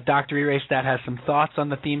 Dr. E-Ray-Stat has some thoughts on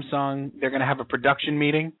the theme song. They're going to have a production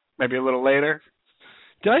meeting, maybe a little later.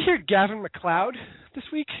 Did I hear Gavin McLeod this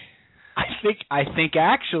week? I think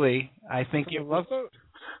it Love Boat.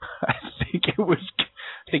 I think it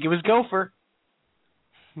was Gopher.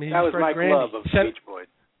 Maybe that was Mike Grandy. Love of Beach Boy,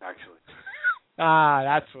 actually.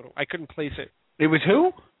 That's what I couldn't place it. It was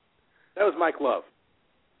who? That was Mike Love.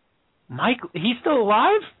 Mike, he's still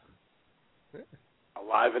alive?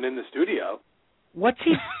 Alive and in the studio. What's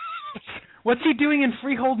he doing in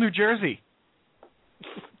Freehold, New Jersey?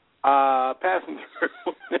 Passing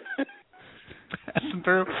through. Passing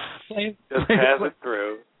through. Just passing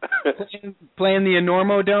through. Playing the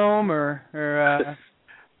Enormo Dome or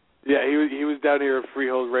Yeah, he was down here at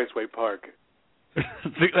Freehold Raceway Park. That's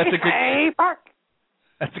a good Park.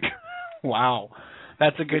 Wow.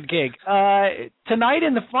 That's a good gig. Tonight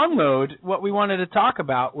in the Fun Load, what we wanted to talk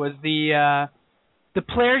about was the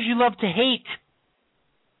players you love to hate.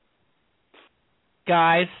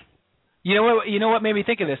 Guys, you know what made me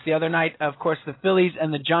think of this? The other night, of course, the Phillies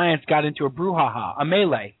and the Giants got into a brouhaha, a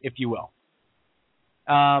melee, if you will.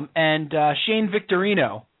 And Shane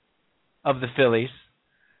Victorino of the Phillies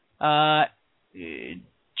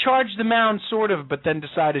charged the mound sort of, but then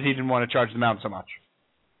decided he didn't want to charge the mound so much.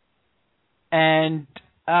 And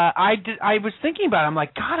I was thinking about it. I'm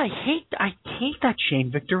like, God, I hate that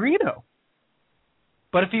Shane Victorino.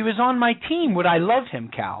 But if he was on my team, would I love him,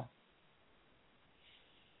 Cal?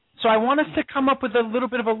 So I want us to come up with a little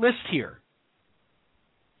bit of a list here.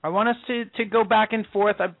 I want us to go back and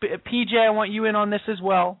forth. PJ, I want you in on this as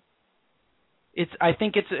well. I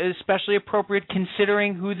think it's especially appropriate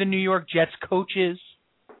considering who the New York Jets coach is,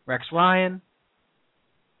 Rex Ryan,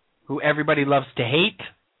 who everybody loves to hate.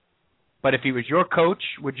 But if he was your coach,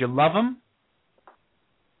 would you love him?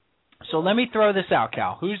 So let me throw this out,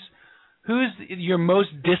 Cal. Who's your most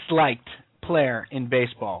disliked player in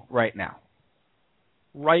baseball right now?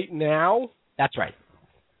 Right now? That's right.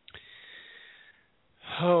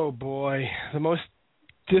 Oh boy, the most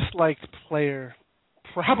disliked player,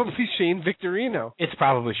 probably Shane Victorino. It's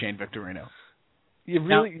probably Shane Victorino.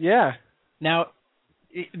 Yeah. Now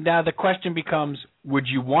the question becomes: would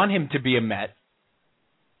you want him to be a Met?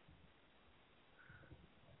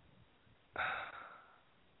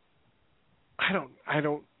 I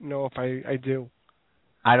don't know if I do.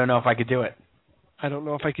 I don't know if I could do it. I don't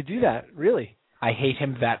know if I could do that. Really. I hate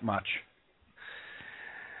him that much.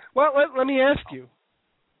 Well, let me ask you.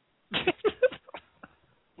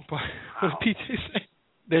 What did PJ say?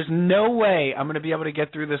 There's no way I'm going to be able to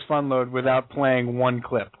get through this fun load without playing one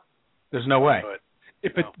clip. There's no way.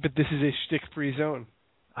 But this is a shtick-free zone.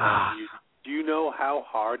 Do you know how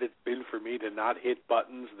hard it's been for me to not hit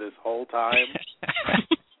buttons this whole time?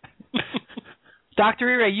 Dr.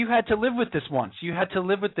 Ire, you had to live with this once. You had to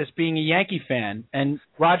live with this being a Yankee fan, and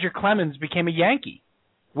Roger Clemens became a Yankee.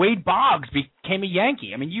 Wade Boggs became a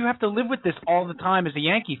Yankee. I mean, you have to live with this all the time as a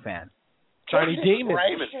Yankee fan. Johnny Damon.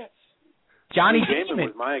 Johnny Damon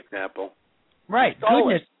was my example. Right.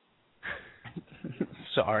 Goodness.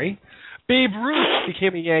 Sorry. Babe Ruth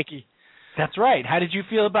became a Yankee. That's right. How did you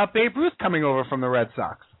feel about Babe Ruth coming over from the Red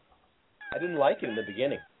Sox? I didn't like it in the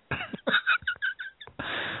beginning.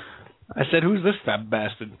 I said, who's this fat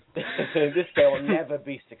bastard? This guy will never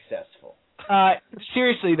be successful.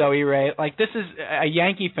 Seriously, though, E-Ray, like, this is a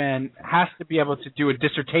Yankee fan has to be able to do a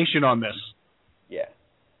dissertation on this. Yeah.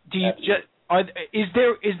 Do you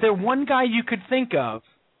is there one guy you could think of,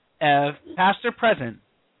 past or present,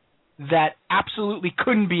 that absolutely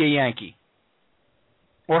couldn't be a Yankee?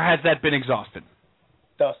 Or has that been exhausted?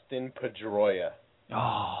 Dustin Pedroia.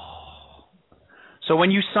 Oh. So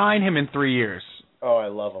when you sign him in 3 years... Oh, I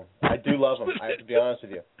love him. I do love him. I have to be honest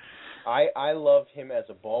with you. I love him as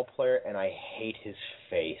a ball player, and I hate his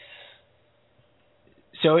face.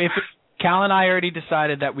 So if Cal and I already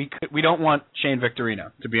decided that we don't want Shane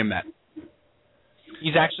Victorino to be a Met.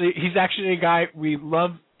 He's actually a guy we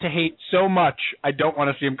love to hate so much. I don't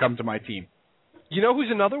want to see him come to my team. You know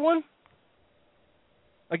who's another one?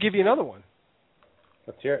 I'll give you another one.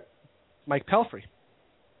 Let's hear it. Mike Pelfrey.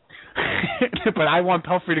 But I want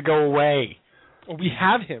Pelfrey to go away. Oh, we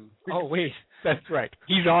have him. Oh, wait. That's right.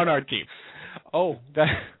 He's on our team. Oh, this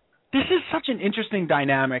is such an interesting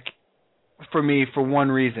dynamic for me for one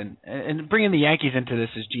reason, and bringing the Yankees into this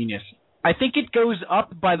is genius. I think it goes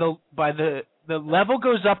up by the level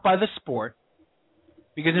goes up by the sport,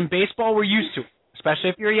 because in baseball we're used to it, especially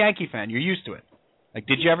if you're a Yankee fan, you're used to it. Like,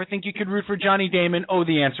 did you ever think you could root for Johnny Damon? Oh,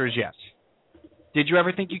 the answer is yes. Did you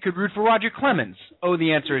ever think you could root for Roger Clemens? Oh,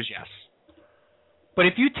 the answer is yes. But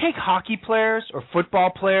if you take hockey players or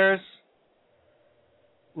football players,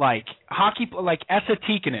 like Esa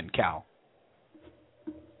Tikkanen, Cal.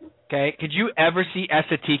 Okay, could you ever see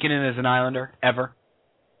Esa Tikkanen as an Islander? Ever?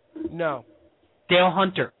 No. Dale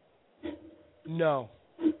Hunter? No.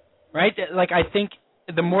 Right? Like, I think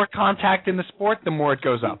the more contact in the sport, the more it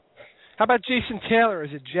goes up. How about Jason Taylor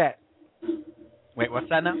as a Jet? Wait, what's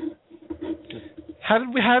that now? How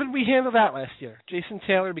did we handle that last year? Jason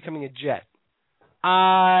Taylor becoming a Jet.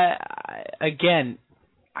 Again,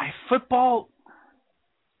 football.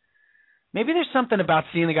 Maybe there's something about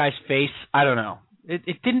seeing the guy's face. I don't know.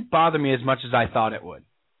 It didn't bother me as much as I thought it would.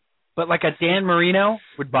 But like a Dan Marino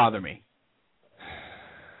would bother me.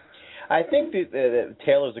 I think that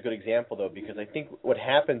Taylor's a good example, though, because I think what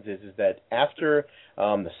happens is that after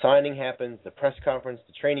the signing happens, the press conference,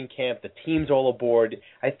 the training camp, the team's all aboard,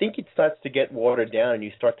 I think it starts to get watered down and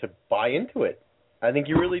you start to buy into it. I think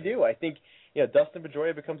you really do. I think, Dustin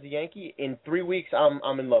Pedroia becomes a Yankee. In 3 weeks,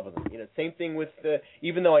 I'm in love with him. Same thing with,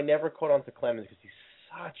 even though I never caught on to Clemens because he's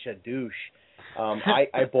such a douche,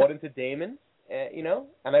 I bought into Damon,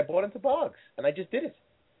 and I bought into Boggs, and I just did it.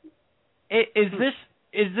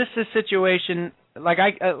 Is this a situation like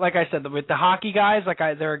I said with the hockey guys?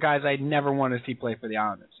 There are guys I'd never want to see play for the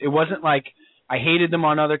Islanders. It wasn't like I hated them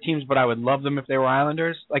on other teams, but I would love them if they were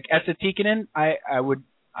Islanders. Like Esa Tikkanen, I would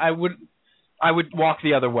walk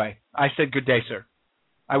the other way. I said good day, sir.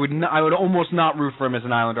 I would almost not root for him as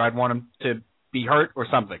an Islander. I'd want him to be hurt or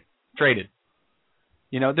something, traded.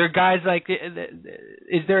 There are guys like.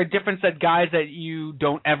 Is there a difference that guys that you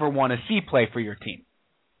don't ever want to see play for your team?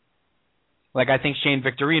 Like, I think Shane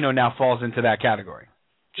Victorino now falls into that category.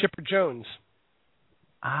 Chipper Jones.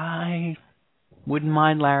 I wouldn't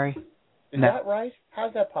mind, Larry. Is that right?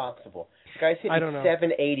 How's that possible? The guy's hitting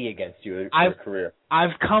 780 against you in your career.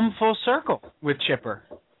 I've come full circle with Chipper.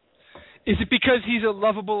 Is it because he's a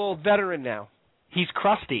lovable old veteran now? He's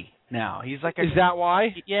crusty now. He's like Is that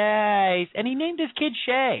why? Yeah, and he named his kid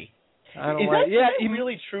Shea. Is that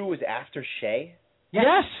really true? Was after Shea?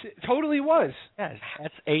 Yes, it totally was. Yes,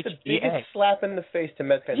 that's The HEA. biggest slap in the face to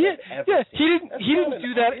Met fans I've ever seen. He didn't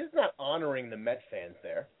do that. He's not honoring the Met fans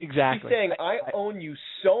there. Exactly. He's saying, I own you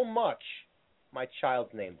so much, my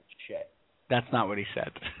child's name is Shea. That's not what he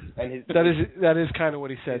said. And that is kind of what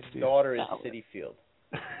he said, his Steve. daughter is City Field.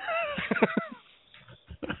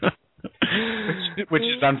 which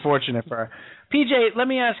is unfortunate for her. PJ, let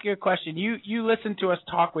me ask you a question. You listen to us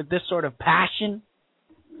talk with this sort of passion?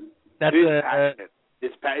 That's passionate.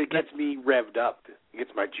 It gets me revved up. It gets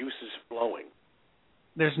my juices flowing.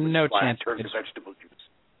 There's no chance I turn to vegetable juice.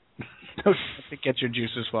 No chance to get your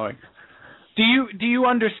juices flowing. Do you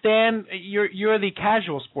understand? You're the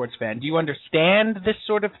casual sports fan. Do you understand this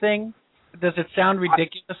sort of thing? Does it sound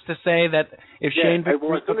ridiculous to say that if Shane?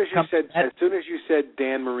 Well, as soon as you said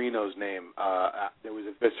Dan Marino's name, there was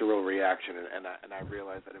a visceral reaction, and I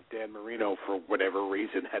realized that if Dan Marino, for whatever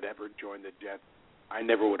reason, had ever joined the Jets, I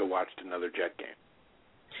never would have watched another Jet game.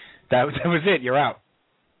 That was it. You're out.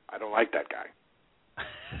 I don't like that guy.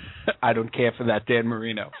 I don't care for that Dan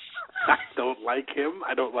Marino. I don't like him.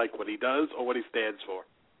 I don't like what he does or what he stands for.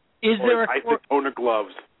 Is there a toner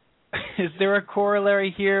gloves? Is there a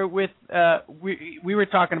corollary here with we were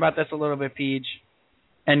talking about this a little bit, Peach,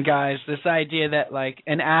 and guys, this idea that like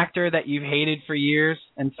an actor that you've hated for years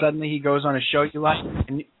and suddenly he goes on a show you like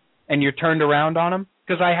and you're turned around on him?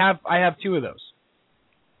 Because I have two of those.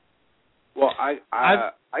 Well, I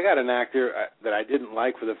got an actor that I didn't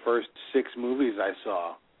like for the first 6 movies I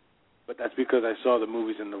saw, but that's because I saw the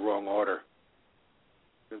movies in the wrong order.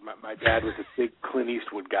 Because my dad was a big Clint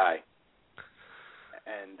Eastwood guy,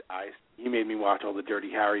 and he made me watch all the Dirty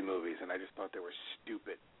Harry movies, and I just thought they were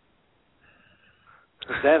stupid.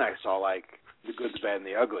 But then I saw like The Good, the Bad, and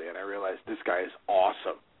the Ugly, and I realized this guy is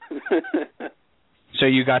awesome. So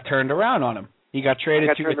you got turned around on him. He got traded.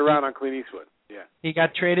 I got turned around on Clint Eastwood. Yeah. He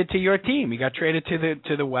got traded to your team. He got traded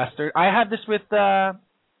to the Western. I had this with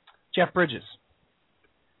Jeff Bridges.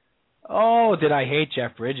 Oh, did I hate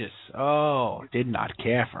Jeff Bridges? Oh, did not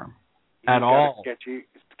care for him at all.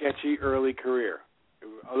 Sketchy early career.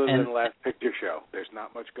 Other than Last Picture Show, there's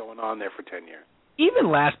not much going on there for 10 years. Even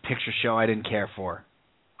Last Picture Show, I didn't care for.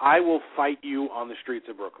 I will fight you on the streets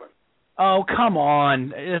of Brooklyn. Oh, come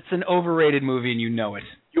on. It's an overrated movie, and you know it.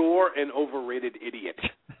 You're an overrated idiot.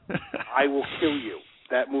 I will kill you.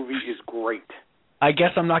 That movie is great. I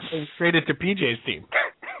guess I'm not getting traded to PJ's team.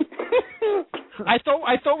 I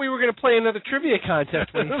thought we were going to play another trivia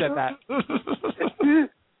contest when he said that.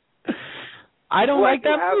 I don't like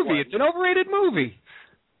that movie. It's an overrated movie.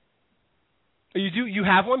 You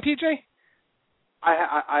have one, PJ?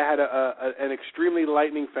 I had an extremely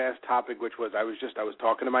lightning fast topic, which was I was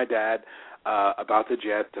talking to my dad about the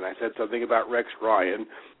Jets, and I said something about Rex Ryan,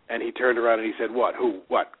 and he turned around and he said, "What? Who?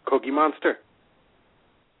 What? Cookie Monster?"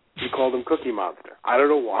 He called him Cookie Monster. I don't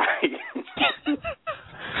know why.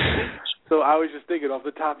 So I was just thinking, off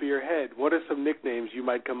the top of your head, what are some nicknames you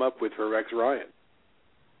might come up with for Rex Ryan?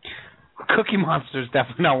 Cookie Monster is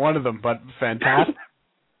definitely not one of them, but fantastic.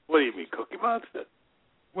 What do you mean, Cookie Monster?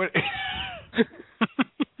 What?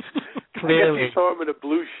 Clearly, I guess you saw him in a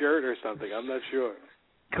blue shirt or something. I'm not sure.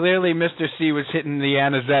 Clearly, Mr. C was hitting the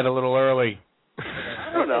Anna Z a little early.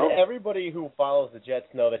 I don't know. Everybody who follows the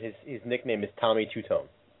Jets know that his nickname is Tommy Two-Tone.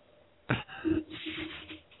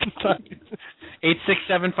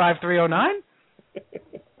 8675309?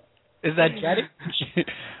 Is that Jetty?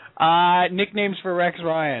 Nicknames for Rex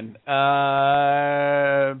Ryan.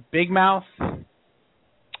 Big Mouth. Boy,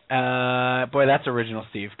 that's original,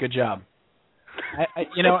 Steve. Good job.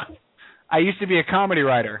 I used to be a comedy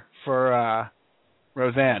writer for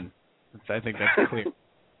Roseanne. I think that's clear.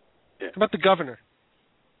 How about the governor?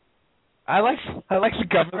 I like the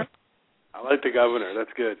governor. I like the governor.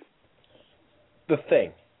 That's good. The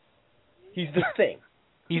Thing. He's the Thing.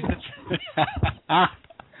 He's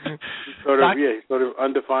sort of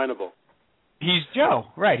undefinable. He's Joe,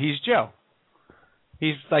 right? He's Joe.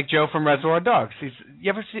 He's like Joe from Reservoir Dogs. He's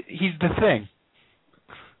the Thing.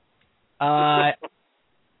 Yeah,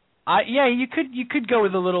 you could go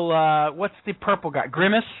with a little. What's the purple guy?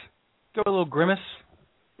 Grimace. Go with a little Grimace.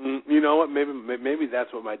 You know what? Maybe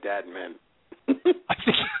that's what my dad meant. I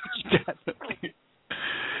think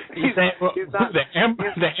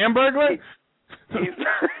the Hamburglar.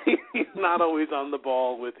 He's not always on the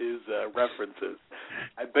ball with his references.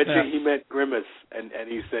 I bet you he meant Grimace, and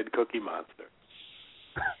he said Cookie Monster.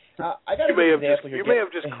 I got an example here. You may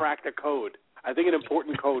have just cracked a code. I think an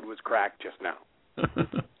important code was cracked just now.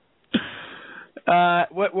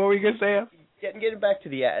 What were you gonna say? Getting back to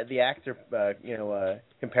the actor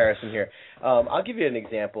comparison here. I'll give you an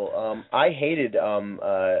example. I hated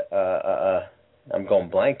I'm going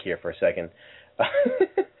blank here for a second.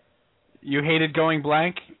 You hated Going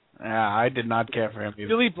Blank? Yeah, I did not care for him either.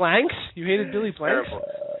 Billy Blanks? You hated Billy Blanks?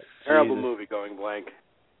 Terrible movie, Going Blank.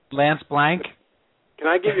 Lance Blank? Can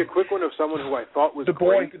I give you a quick one of someone who I thought was the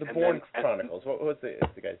great? The Bourne Chronicles. What's the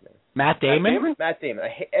guy's name? Matt Damon? Matt Damon.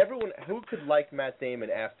 Everyone who could like Matt Damon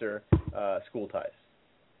after School Ties,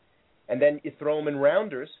 and then you throw him in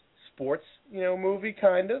Rounders, sports, movie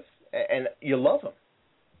kind of, and you love him.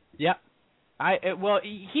 Yeah.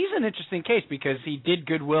 He's an interesting case because he did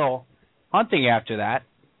Good Will Hunting after that,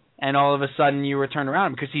 and all of a sudden you return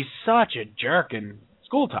around because he's such a jerk in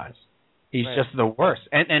School Ties. He's just the worst,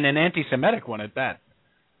 and an anti-Semitic one at that.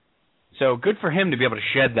 So good for him to be able to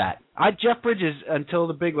shed that. Jeff Bridges until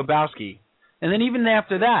The Big Lebowski, and then even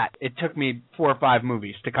after that, it took me 4 or 5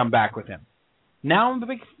 movies to come back with him. Now I'm a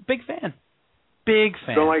big fan. Big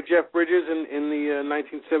fan. Don't like Jeff Bridges in the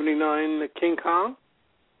 1979 King Kong?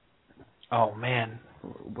 Oh, man.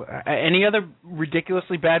 Any other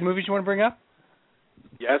ridiculously bad movies you want to bring up?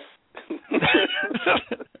 Yes.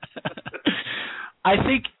 I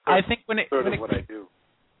think when it what I do.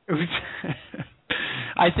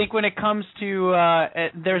 I think when it comes to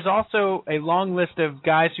there's also a long list of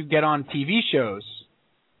guys who get on TV shows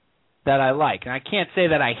that I like, and I can't say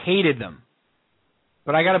that I hated them,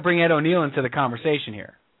 but I got to bring Ed O'Neill into the conversation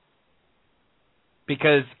here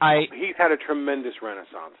because he's had a tremendous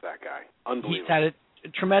renaissance. That guy, unbelievable. He's had a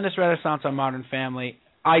tremendous renaissance on Modern Family.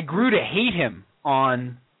 I grew to hate him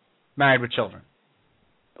on Married with Children.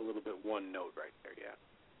 A little bit one note right there, yeah.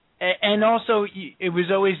 And also, it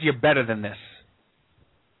was always, you're better than this.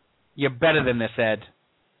 You're better than this, Ed.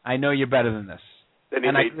 I know you're better than this. Then he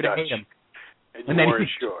and made I Dutch. hate him. And you weren't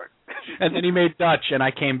sure. And then he made Dutch, and I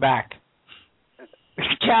came back.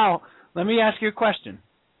 Cal, let me ask you a question.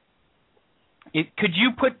 Could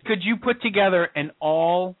you put together an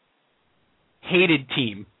all-hated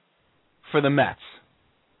team for the Mets,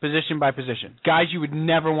 position by position? Guys you would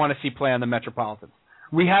never want to see play on the Metropolitans.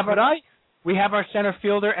 We have our center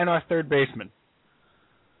fielder and our third baseman.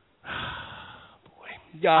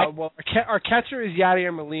 Yeah, well, our catcher is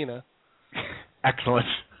Yadier Molina. Excellent.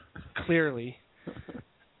 Clearly.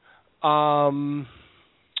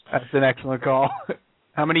 That's an excellent call.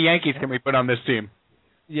 How many Yankees can we put on this team?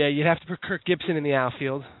 Yeah, you'd have to put Kirk Gibson in the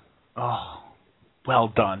outfield. Oh, well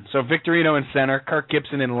done. So Victorino in center, Kirk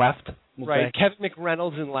Gibson in left. Right, Kevin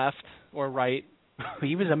McReynolds in left or right.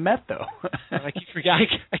 He was a Met, though. I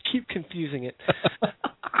keep confusing it.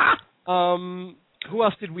 Who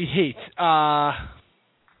else did we hate?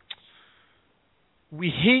 We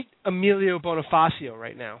hate Emilio Bonifacio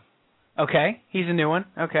right now. Okay, he's a new one.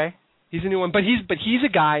 Okay, he's a new one, but he's a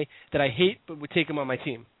guy that I hate, but would take him on my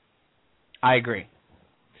team. I agree.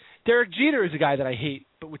 Derek Jeter is a guy that I hate,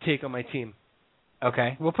 but would take on my team.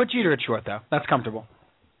 Okay, we'll put Jeter at short though. That's comfortable.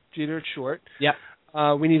 Jeter at short. Yep.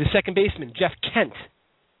 We need a second baseman, Jeff Kent.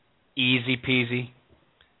 Easy peasy.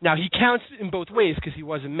 Now he counts in both ways because he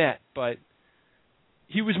was a Met, but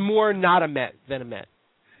he was more not a Met than a Met.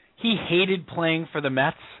 He hated playing for the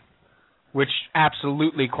Mets, which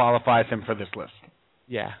absolutely qualifies him for this list.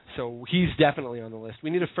 Yeah, so he's definitely on the list.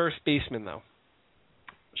 We need a first baseman, though.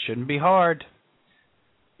 Shouldn't be hard.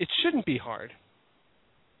 It shouldn't be hard.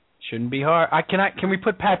 Shouldn't be hard. Can we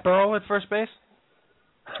put Pat Burrell at first base?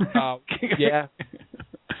 Yeah.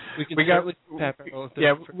 We got Pat Burrell at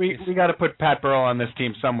we got to put Pat Burrell on this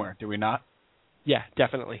team somewhere, do we not? Yeah,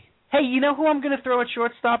 definitely. Hey, you know who I'm going to throw at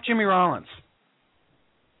shortstop? Jimmy Rollins.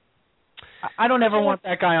 I don't ever want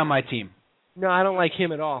that guy on my team. No, I don't like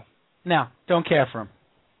him at all. No, don't care for him.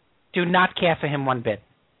 Do not care for him one bit.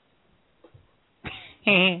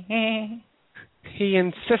 He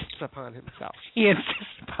insists upon himself. He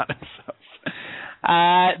insists upon himself.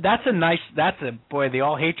 The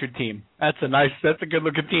all-hatred team. That's a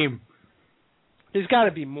good-looking team. There's got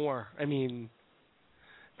to be more. I mean,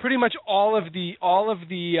 pretty much all of the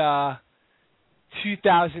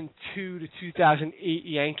 2002 to 2008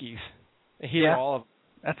 Yankees. I hated all of them.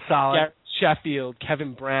 That's solid. Garrett Sheffield,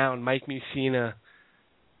 Kevin Brown, Mike Mussina.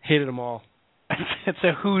 Hated them all. It's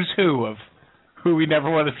a who's who of who we never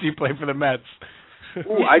want to see play for the Mets.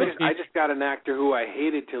 Ooh, I just got an actor who I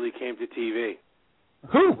hated till he came to TV.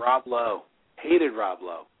 Who? Rob Lowe. Hated Rob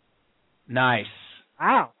Lowe. Nice.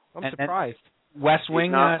 Wow, I'm surprised. West Wing.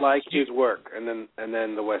 Did not like his work, and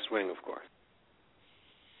then the West Wing, of course.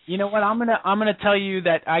 You know what? I'm gonna tell you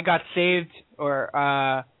that I got saved, or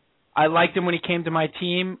I liked him when he came to my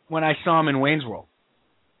team when I saw him in Wayne's World.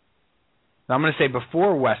 So I'm gonna say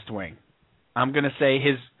before West Wing. I'm gonna say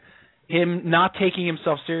him not taking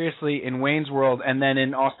himself seriously in Wayne's World and then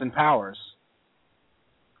in Austin Powers.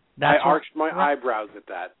 I arched my eyebrows at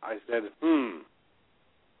that. I said,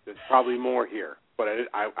 There's probably more here, but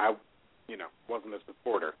I wasn't a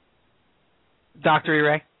supporter. Dr. E.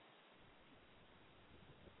 Ray?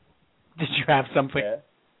 Did you have something? Yeah.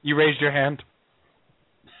 You raised your hand.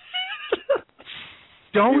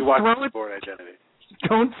 Don't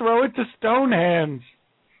throw it to Stonehands.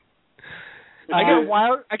 I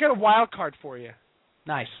got a wild card for you.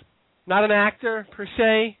 Nice. Not an actor per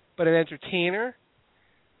se, but an entertainer.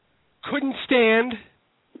 Couldn't stand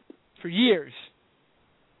for years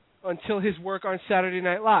until his work on Saturday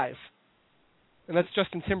Night Live. And that's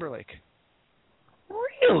Justin Timberlake.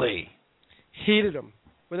 Really? Hated him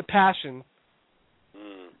with a passion.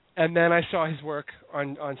 And then I saw his work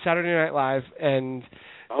on Saturday Night Live, and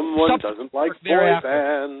someone doesn't like boy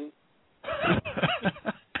band.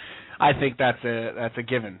 I think that's a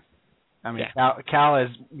given. I mean, yeah. Cal is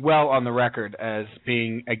well on the record as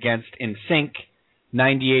being against NSYNC,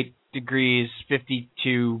 98 degrees,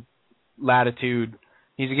 52 latitude.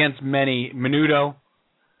 He's against many. Menudo.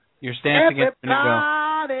 Your stance against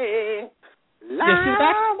Menudo.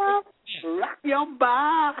 Rock your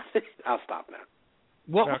body. I'll stop now.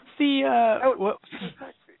 What was the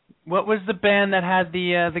what was the band that had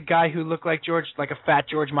the guy who looked like a fat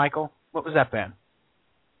George Michael? What was that band?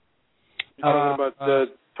 You talking about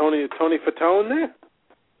Tony Fatone there?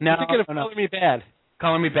 No, I'm thinking of Color Me Bad.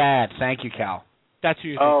 Color Me Bad. Thank you, Cal. That's who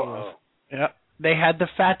you're thinking of. Yeah. They had the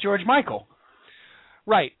fat George Michael.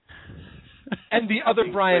 Right. And the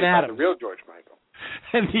other Bryan Adams. The real George Michael.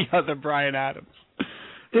 And the other Bryan Adams.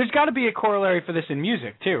 There's got to be a corollary for this in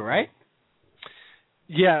music too, right?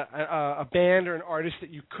 Yeah, a band or an artist that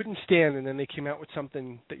you couldn't stand, and then they came out with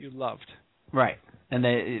something that you loved. Right, and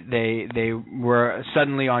they were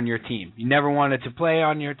suddenly on your team. You never wanted to play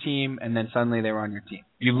on your team, and then suddenly they were on your team.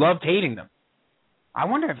 You loved hating them. I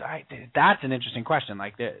wonder if that's an interesting question.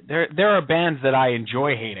 Like there are bands that I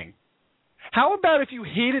enjoy hating. How about if you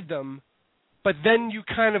hated them, but then you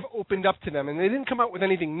kind of opened up to them, and they didn't come out with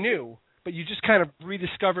anything new, but you just kind of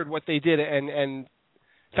rediscovered what they did and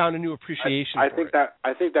found a new appreciation I for think it.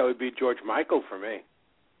 I think that would be George Michael for me.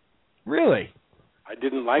 Really? I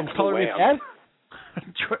didn't like the Color way Me Bad?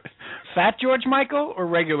 Fat George Michael or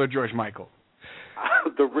regular George Michael?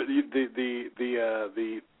 The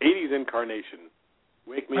 80s incarnation.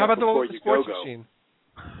 Wake me How up about before the you sports go. machine?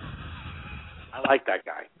 I like that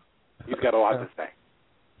guy. He's got a lot to say.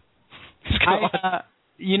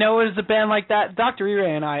 You know, is a band like that? Dr. E.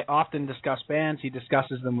 Ray and I often discuss bands. He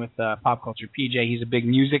discusses them with Pop Culture PJ. He's a big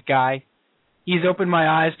music guy. He's opened my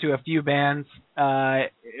eyes to a few bands.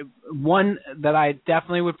 One that I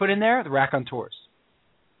definitely would put in there, the Raconteurs.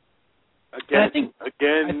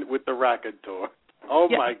 Again with the Raconteur. Oh,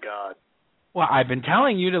 yeah. My God. Well, I've been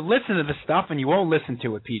telling you to listen to the stuff, and you won't listen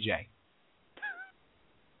to it, PJ.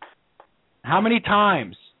 How many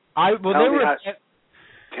times?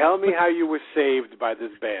 Tell me how you were saved by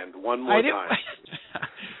this band one more time.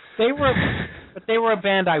 They were a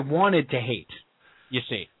band I wanted to hate. You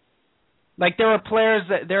see, like there are players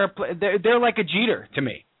that they're like a Jeter to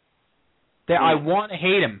me. I want to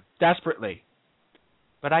hate him desperately,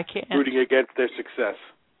 but I can't. Rooting against their success.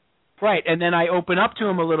 Right, and then I open up to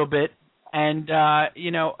him a little bit, and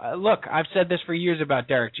look, I've said this for years about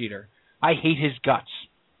Derek Jeter. I hate his guts,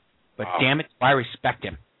 but damn it, I respect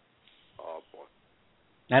him.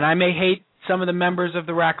 And I may hate some of the members of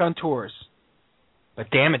the Raconteurs, but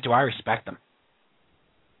damn it, do I respect them.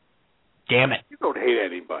 Damn it. You don't hate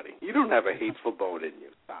anybody. You don't have a hateful bone in you.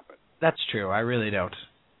 Stop it. That's true. I really don't.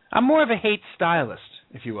 I'm more of a hate stylist,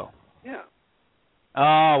 if you will. Yeah.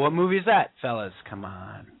 Oh, what movie is that, fellas? Come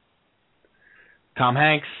on. Tom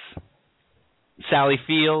Hanks, Sally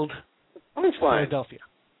Field. Philadelphia.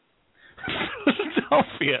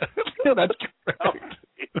 Philadelphia. That's correct.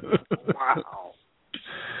 Wow.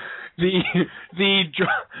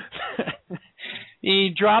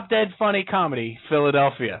 The drop dead funny comedy,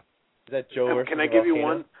 Philadelphia. Is that Joe versus Can I give you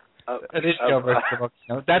one? It is Joe versus the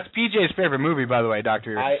Volcano. That's PJ's favorite movie, by the way,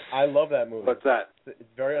 Dr. I love that movie. What's that? It's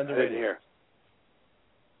very underrated. Here.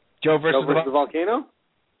 Joe versus the Volcano?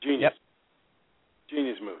 Genius. Yep.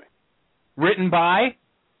 Genius movie. Written by?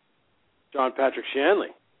 John Patrick Shanley.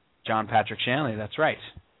 John Patrick Shanley, that's right.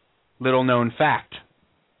 Little known fact.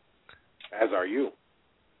 As are you.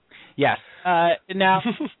 Yes. Now,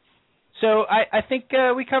 so I think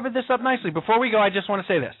we covered this up nicely. Before we go, I just want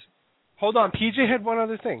to say this. Hold on. PJ had one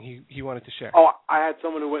other thing he wanted to share. Oh, I had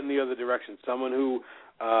someone who went in the other direction. Someone who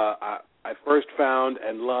I first found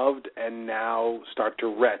and loved and now start to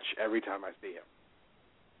retch every time I see him.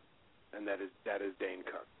 And that is Dane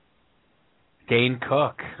Cook. Dane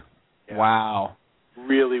Cook. Yeah. Wow.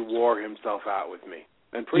 Really wore himself out with me.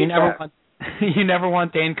 And you never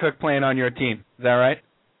want Dane Cook playing on your team. Is that right?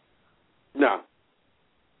 No,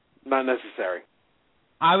 not necessary.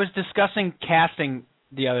 I was discussing casting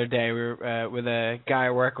the other day. We were with a guy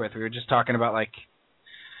I work with. We were just talking about like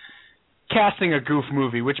casting a goof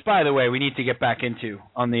movie, which, by the way, we need to get back into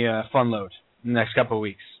on the Fun Load in the next couple of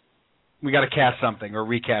weeks. We got to cast something or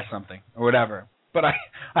recast something or whatever. But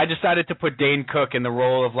I decided to put Dane Cook in the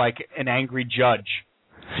role of like an angry judge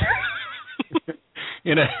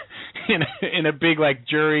in a big like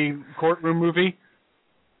jury courtroom movie.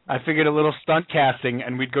 I figured a little stunt casting,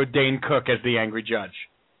 and we'd go Dane Cook as the angry judge.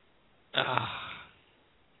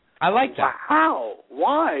 I like that. Wow.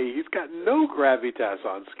 Why? He's got no gravitas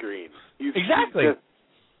on screen. Exactly.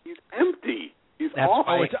 He's empty. He's That's off.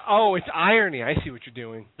 It's irony. I see what you're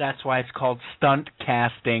doing. That's why it's called stunt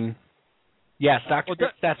casting. Yes, Dr.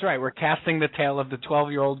 That's right. We're casting the tale of the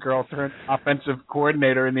 12-year-old girl turned offensive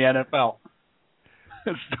coordinator in the NFL,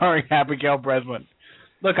 starring Abigail Breslin.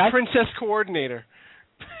 Look, Princess Coordinator.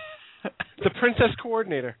 The Princess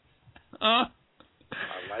Coordinator. I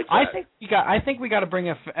like that. I think we got to bring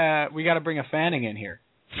a Fanning in here.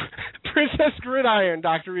 Princess Gridiron.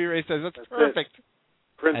 Dr. E-Ray says that's perfect.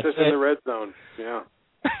 Princess in the red zone. Yeah.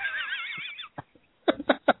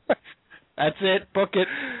 That's it. Book it.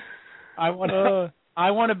 I want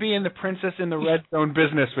to be in the Princess in the Red Zone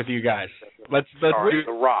business with you guys. Let's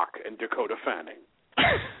The Rock and Dakota Fanning.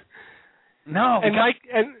 No, and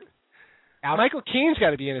Michael Caine's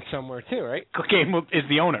got to be in it somewhere too, right? Michael Caine is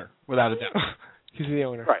the owner, without a doubt. He's the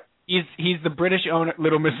owner. Right. He's the British owner,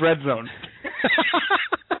 Little Miss Red Zone.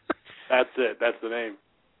 That's it. That's the name.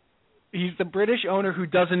 He's the British owner who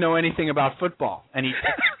doesn't know anything about football, and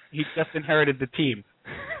he just inherited the team.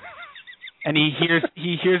 And he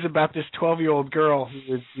hears about this 12-year-old girl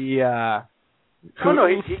who is the.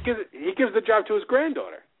 He gives the job to his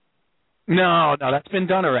granddaughter. No, that's been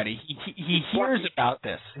done already. He hears about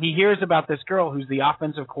this. He hears about this girl who's the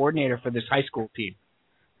offensive coordinator for this high school team,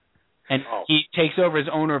 and he takes over as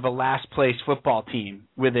owner of a last-place football team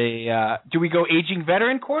with a. Do we go aging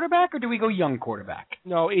veteran quarterback or do we go young quarterback?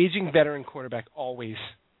 No, aging veteran quarterback always.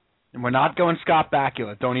 And we're not going Scott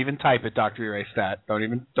Bakula. Don't even type it, Dr. E-Ray Stat.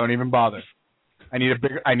 Don't even bother. I need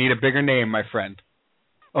a bigger name, my friend.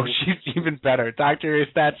 Oh, she's even better. Dr. E-Ray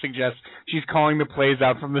Stat suggests she's calling the plays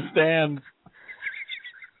out from the stands.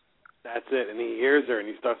 That's it, and he hears her and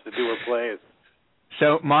he starts to do her plays.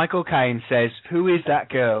 So Michael Caine says, "Who is that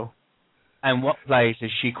girl, and what plays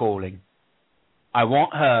is she calling? I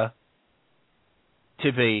want her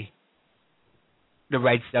to be the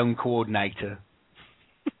Red Zone coordinator."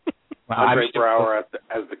 Andre Brower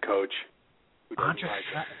as the coach.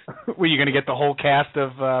 Were you going to get the whole cast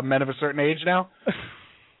of men of a certain age now?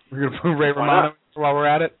 We're going to put Ray Romano while we're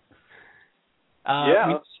at it?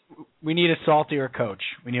 Yeah. We need a saltier coach.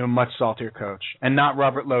 We need a much saltier coach. And not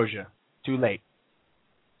Robert Loggia. Too late.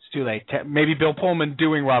 It's too late. Maybe Bill Pullman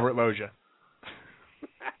doing Robert Loggia.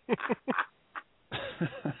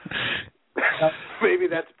 Maybe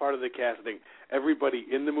that's part of the casting. Everybody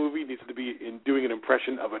in the movie needs to be doing an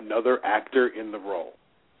impression of another actor in the role.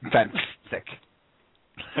 Fantastic.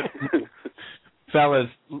 Fellas,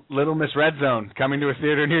 Little Miss Red Zone coming to a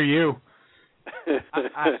theater near you.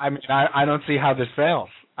 I don't see how this fails.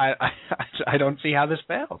 I don't see how this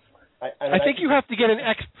fails. I think you have to get an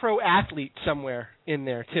ex-pro athlete somewhere in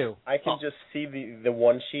there too. I can just see the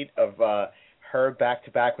one sheet of her back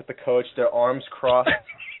to back with the coach, their arms crossed.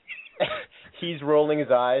 He's rolling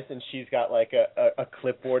his eyes, and she's got like a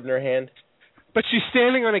clipboard in her hand. But she's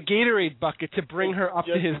standing on a Gatorade bucket to bring her up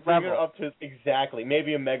to his level. Her up to exactly,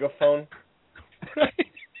 maybe a megaphone. Right.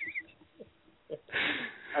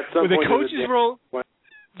 At some point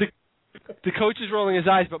the coach is rolling his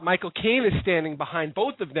eyes, but Michael Caine is standing behind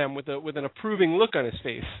both of them with an approving look on his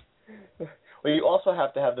face. Well, you also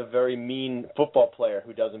have to have the very mean football player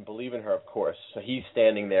who doesn't believe in her, of course. So he's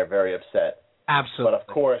standing there very upset. Absolutely. But of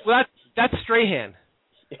course, well, that's Strahan.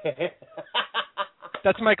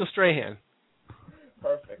 That's Michael Strahan.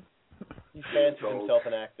 Perfect. He fancies himself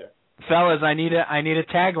an actor. Fellas, I need a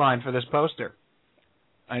tagline for this poster.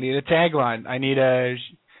 I need a tagline. I need a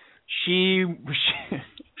she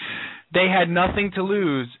they had nothing to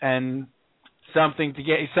lose and something to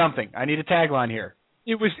get something. I need a tagline here.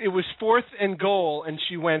 It was 4th and goal, and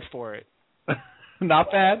she went for it. Not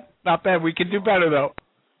bad. Not bad. We can do better though.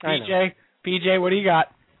 PJ, what do you got?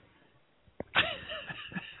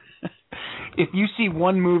 If you see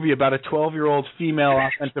one movie about a 12-year-old female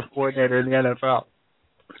offensive coordinator in the NFL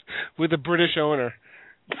with a British owner,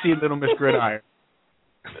 see Little Miss Gridiron.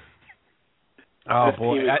 Oh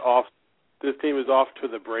boy! This team is off to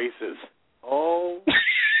the braces. Oh.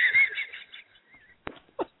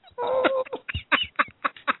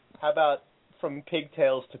 How about from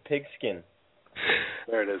pigtails to pigskin.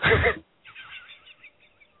 There it is.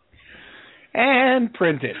 And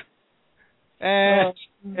print it. And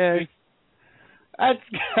I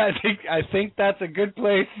think that's a good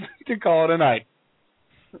place to call it a night.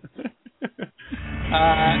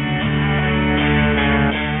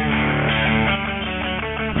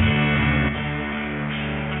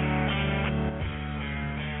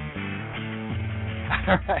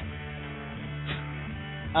 All right.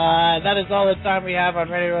 That is all the time we have on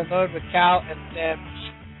Ready to Unload with Cal and Sam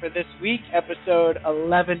for this week, episode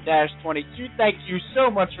 11-22. Thank you so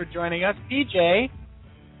much for joining us. PJ,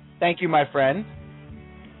 thank you, my friend.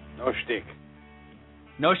 No shtick.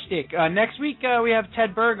 No shtick. Next week, we have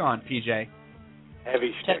Ted Berg on, PJ.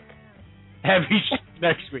 Heavy shtick. Heavy shtick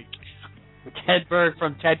next week. Ted Berg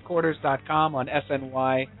from tedquarters.com on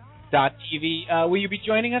SNY.TV. Will you be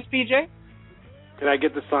joining us, PJ? Can I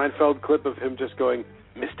get the Seinfeld clip of him just going,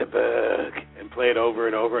 Mr. Berg, and play it over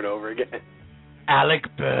and over and over again? Alec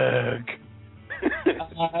Berg. Is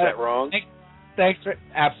that wrong? Thanks for...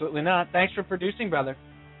 Absolutely not. Thanks for producing, brother.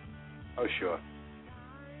 Oh, sure.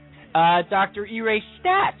 Dr. E-Ray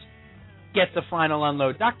Stat gets a final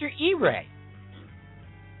unload. Dr. E-Ray.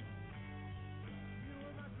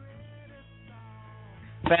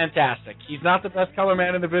 Fantastic. He's not the best color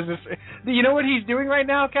man in the business. You know what he's doing right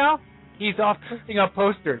now, Cal? He's off putting up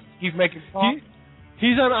posters. He's making calls.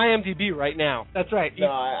 He's on IMDb right now. That's right. No,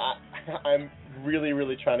 I'm really,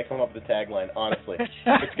 really trying to come up with a tagline, honestly. It's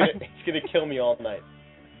gonna kill me all night.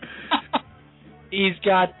 He's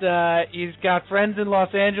got friends in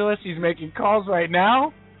Los Angeles. He's making calls right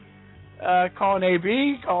now. Calling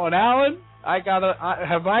AB, calling Alan.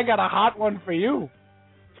 Have I got a hot one for you?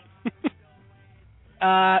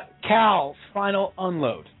 Cal, final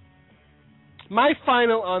unload. My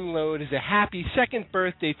final unload is a happy second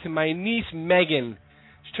birthday to my niece Megan.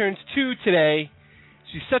 She turns 2 today.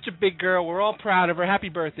 She's such a big girl. We're all proud of her. Happy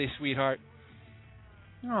birthday, sweetheart.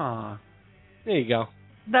 Aw. There you go.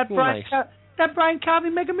 That Brian Calvi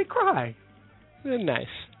making me cry. Nice.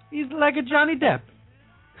 He's like a Johnny Depp.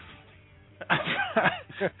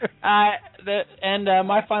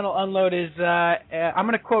 My final unload is I'm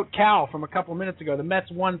going to quote Cal from a couple minutes ago. The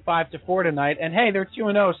Mets won 5-4 tonight, and hey, they're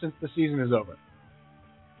 2-0 since the season is over.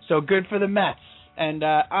 So good for the Mets. And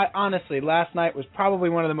honestly, last night was probably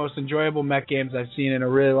one of the most enjoyable Met games I've seen in a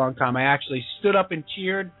really long time. I actually stood up and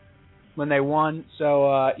cheered when they won.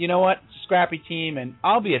 So you know what? It's a scrappy team, and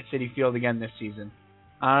I'll be at Citi Field again this season.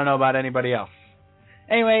 I don't know about anybody else.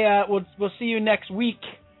 Anyway, we'll see you next week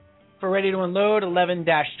for Ready to Unload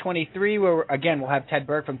 11-23, where again we'll have Ted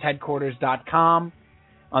Berg from tedquarters.com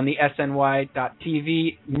on the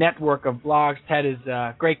SNY.TV network of blogs. Ted is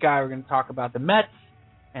a great guy. We're going to talk about the Mets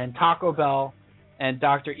and Taco Bell and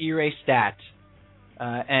Dr. E-Ray Stat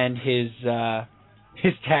and his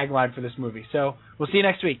tagline for this movie. So we'll see you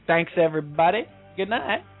next week. Thanks, everybody. Good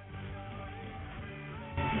night.